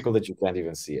so magical that you can't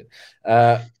even see it.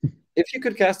 If you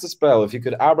could cast a spell, if you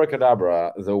could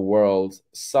abracadabra the world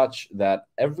such that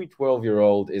every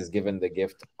 12-year-old is given the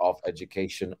gift of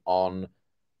education on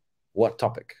what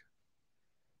topic?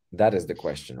 That is the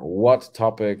question. What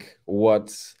topic,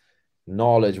 what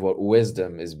knowledge, what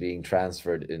wisdom is being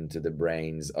transferred into the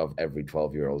brains of every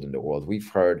 12-year-old in the world? We've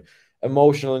heard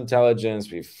emotional intelligence,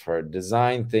 we've heard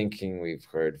design thinking, we've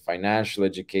heard financial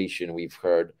education, we've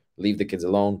heard leave the kids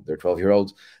alone, they're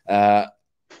 12-year-olds.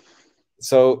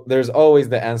 So there's always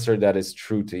the answer that is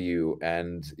true to you,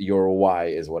 and your why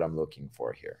is what I'm looking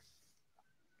for here.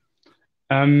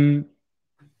 I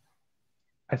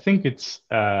think it's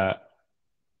handle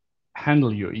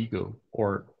your ego,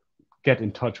 or get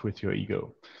in touch with your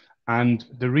ego. And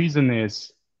the reason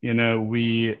is,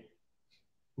 we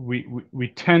we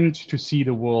tend to see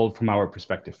the world from our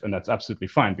perspective, and that's absolutely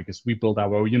fine because we build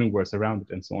our universe around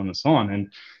it, and so on and so on.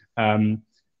 And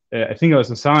I think our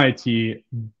society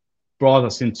brought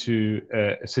us into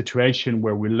a situation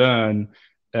where we learn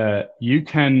you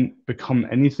can become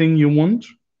anything you want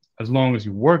as long as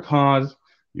you work hard,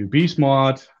 you be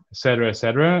smart, etc.,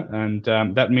 etc. And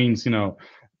that means, you know,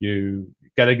 you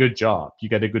get a good job, you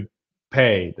get a good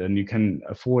pay, and you can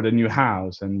afford a new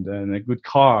house and a good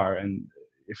car, and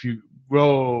if you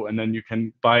grow, and then you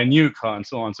can buy a new car, and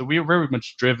so on. So we are very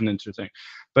much driven into things.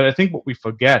 But I think what we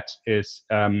forget is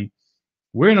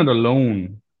we're not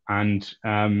alone,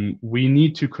 and we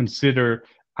need to consider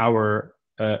our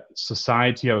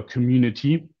society, our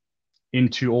community,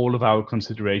 into all of our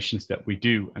considerations that we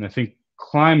do. And I think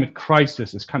climate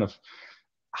crisis is kind of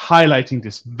highlighting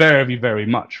this very, very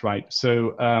much, right?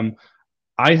 So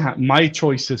my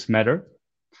choices matter,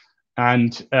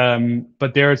 and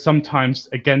but they are sometimes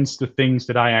against the things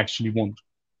that I actually want,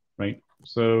 right?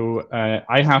 So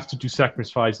I have to do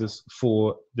sacrifices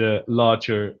for the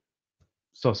larger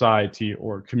society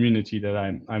or community that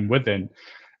I'm within,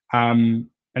 and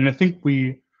I think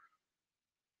we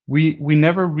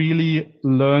never really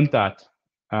learned that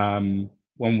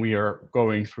when we are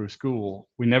going through school.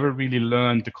 We never really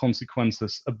learned the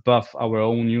consequences above our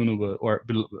own universe or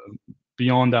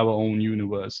beyond our own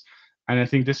universe. And I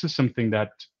think this is something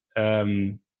that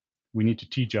we need to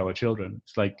teach our children.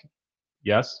 It's like,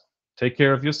 yes, take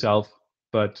care of yourself,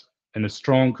 but in a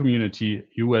strong community,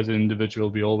 you as an individual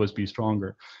will always be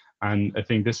stronger. And I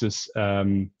think this is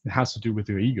it has to do with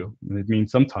your ego. And it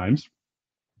means sometimes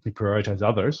you prioritize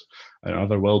others and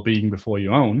other well-being before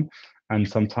your own, and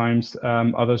sometimes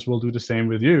others will do the same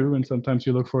with you, and sometimes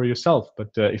you look for yourself. But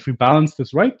if we balance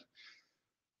this right,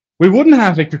 we wouldn't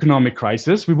have economic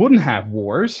crisis, we wouldn't have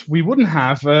wars, we wouldn't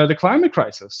have the climate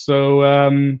crisis. So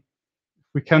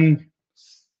we can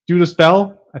do the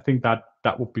spell. I think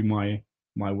that would be my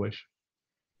wish.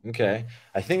 Okay,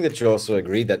 I think that you also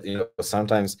agree that, you know,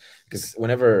 sometimes, because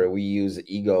whenever we use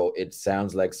ego, it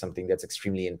sounds like something that's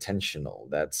extremely intentional.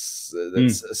 That's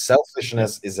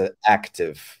selfishness is an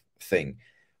active thing,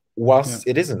 whilst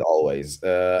it isn't always.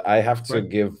 I have to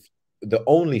give the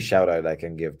only shout out I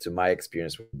can give to my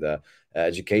experience with the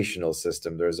educational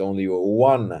system. There's only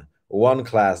one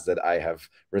class that I have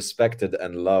respected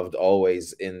and loved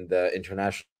always in the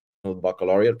international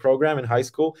baccalaureate program in high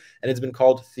school, and it's been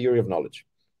called Theory of Knowledge.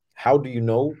 How do you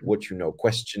know what you know?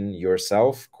 Question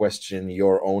yourself, question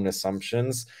your own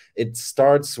assumptions. It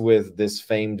starts with this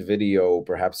famed video,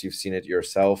 perhaps you've seen it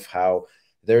yourself, how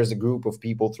there's a group of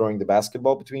people throwing the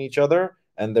basketball between each other,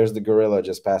 and there's the gorilla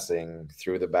just passing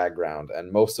through the background.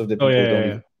 And most of the people don't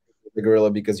even the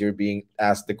gorilla because you're being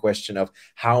asked the question of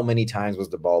how many times was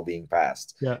the ball being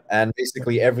passed. And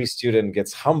basically every student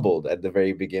gets humbled at the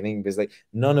very beginning because like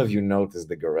none of you noticed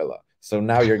the gorilla. So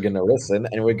now you're going to listen,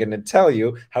 and we're going to tell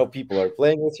you how people are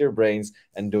playing with your brains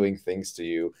and doing things to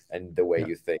you and the way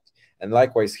you think. And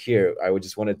likewise here, I would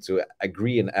just wanted to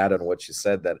agree and add on what you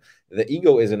said, that the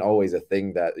ego isn't always a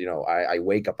thing that, you know, I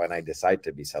wake up and I decide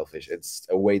to be selfish. It's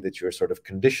a way that you're sort of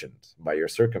conditioned by your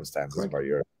circumstances, by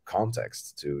your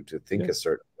context to think a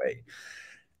certain way.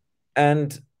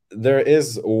 And there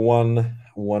is one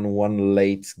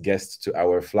late guest to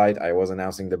our flight. I was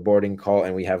announcing the boarding call,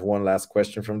 and we have one last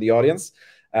question from the audience.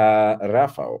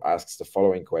 Rafael asks the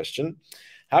following question.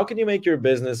 How can you make your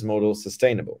business model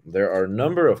sustainable? There are a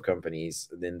number of companies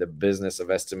in the business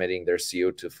of estimating their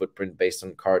CO2 footprint based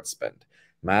on card spend.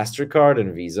 MasterCard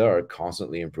and Visa are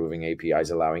constantly improving APIs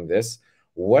allowing this.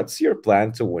 What's your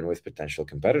plan to win with potential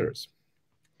competitors?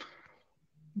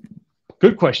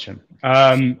 Good question.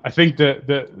 I think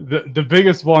the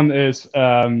biggest one is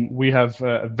we have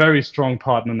a very strong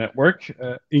partner network,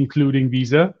 including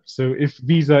Visa. So if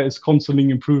Visa is constantly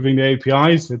improving the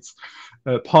APIs, it's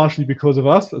partially because of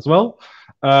us as well.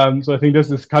 So I think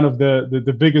this is kind of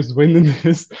the biggest win in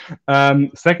this.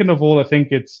 Second of all, I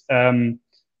think it's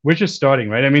we're just starting,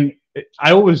 right? I mean,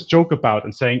 I always joke about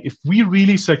and saying if we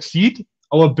really succeed,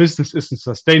 our business isn't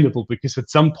sustainable because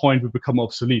at some point we become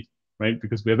obsolete. Right?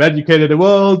 Because we have educated the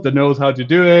world that knows how to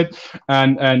do it,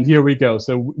 and here we go.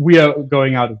 So we are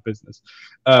going out of business.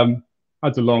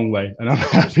 That's a long way, and I'm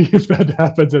happy if that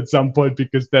happens at some point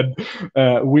because then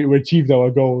we achieved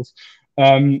our goals.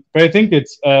 But I think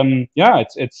it's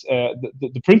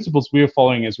the principles we are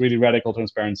following is really radical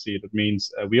transparency. That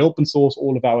means we open source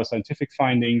all of our scientific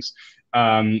findings.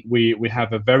 We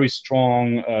have a very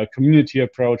strong community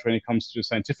approach when it comes to the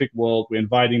scientific world. We're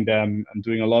inviting them and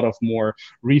doing a lot of more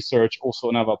research also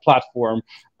on our platform.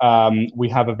 We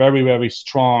have a very, very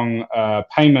strong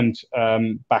payment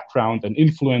background and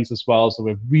influence as well. So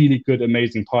we're really good,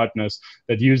 amazing partners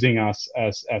that are using us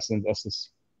as this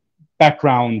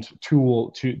background tool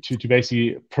to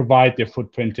basically provide their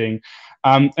footprinting.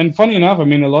 And funny enough, I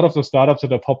mean, a lot of the startups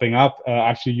that are popping up are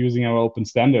actually using our open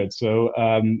standards. So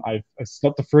it's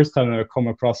not the first time I've come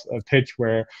across a pitch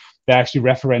where they actually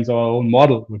reference our own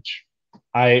model, which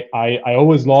I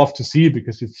always love to see,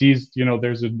 because it sees,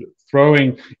 there's a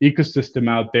growing ecosystem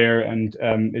out there, and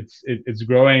it's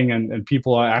growing, and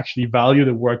people are actually value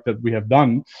the work that we have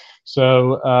done.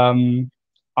 So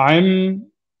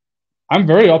I'm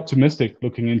very optimistic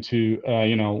looking into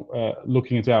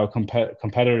our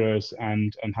competitors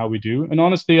and how we do. And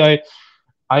honestly,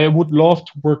 I would love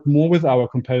to work more with our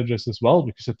competitors as well,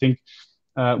 because I think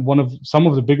some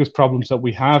of the biggest problems that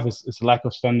we have is lack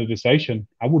of standardization.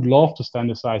 I would love to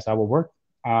standardize our work.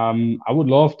 I would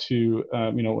love to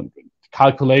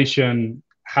calculation.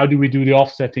 How do we do the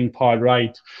offsetting part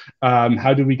right?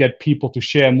 How do we get people to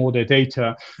share more their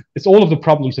data? It's all of the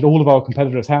problems that all of our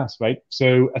competitors has, right?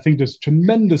 So I think there's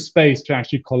tremendous space to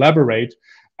actually collaborate,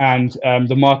 and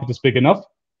the market is big enough.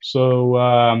 So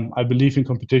I believe in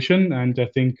competition, and I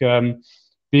think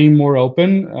being more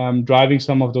open, driving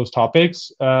some of those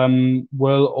topics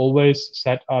will always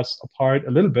set us apart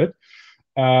a little bit.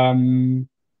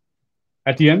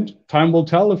 At the end, time will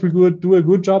tell if we could do a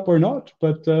good job or not,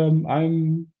 but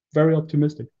I'm very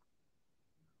optimistic.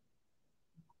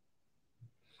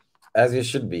 As you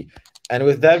should be. And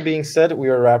with that being said, we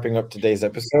are wrapping up today's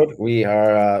episode. We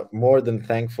are more than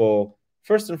thankful.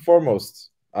 First and foremost,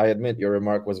 I admit your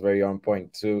remark was very on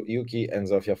point, to Yuki and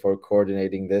Zofia for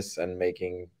coordinating this and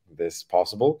making this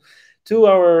possible. To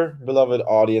our beloved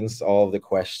audience, all of the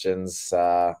questions,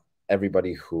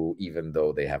 everybody who, even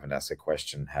though they haven't asked a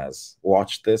question, has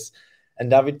watched this. And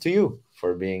David, to you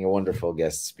for being a wonderful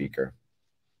guest speaker.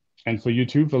 And for you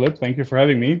too, Filip. Thank you for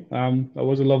having me. That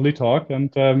was a lovely talk.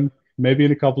 And maybe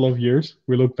in a couple of years,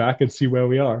 we look back and see where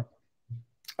we are.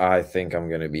 I think I'm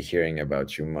going to be hearing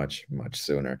about you much, much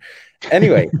sooner.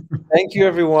 Anyway, thank you,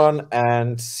 everyone,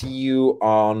 and see you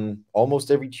on almost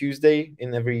every Tuesday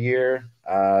in every year,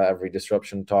 every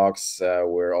Disruption Talks.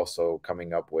 We're also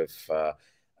coming up with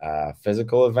a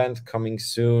physical event coming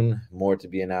soon, more to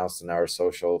be announced in our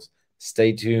socials.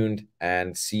 Stay tuned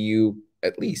and see you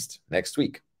at least next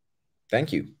week.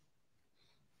 Thank you.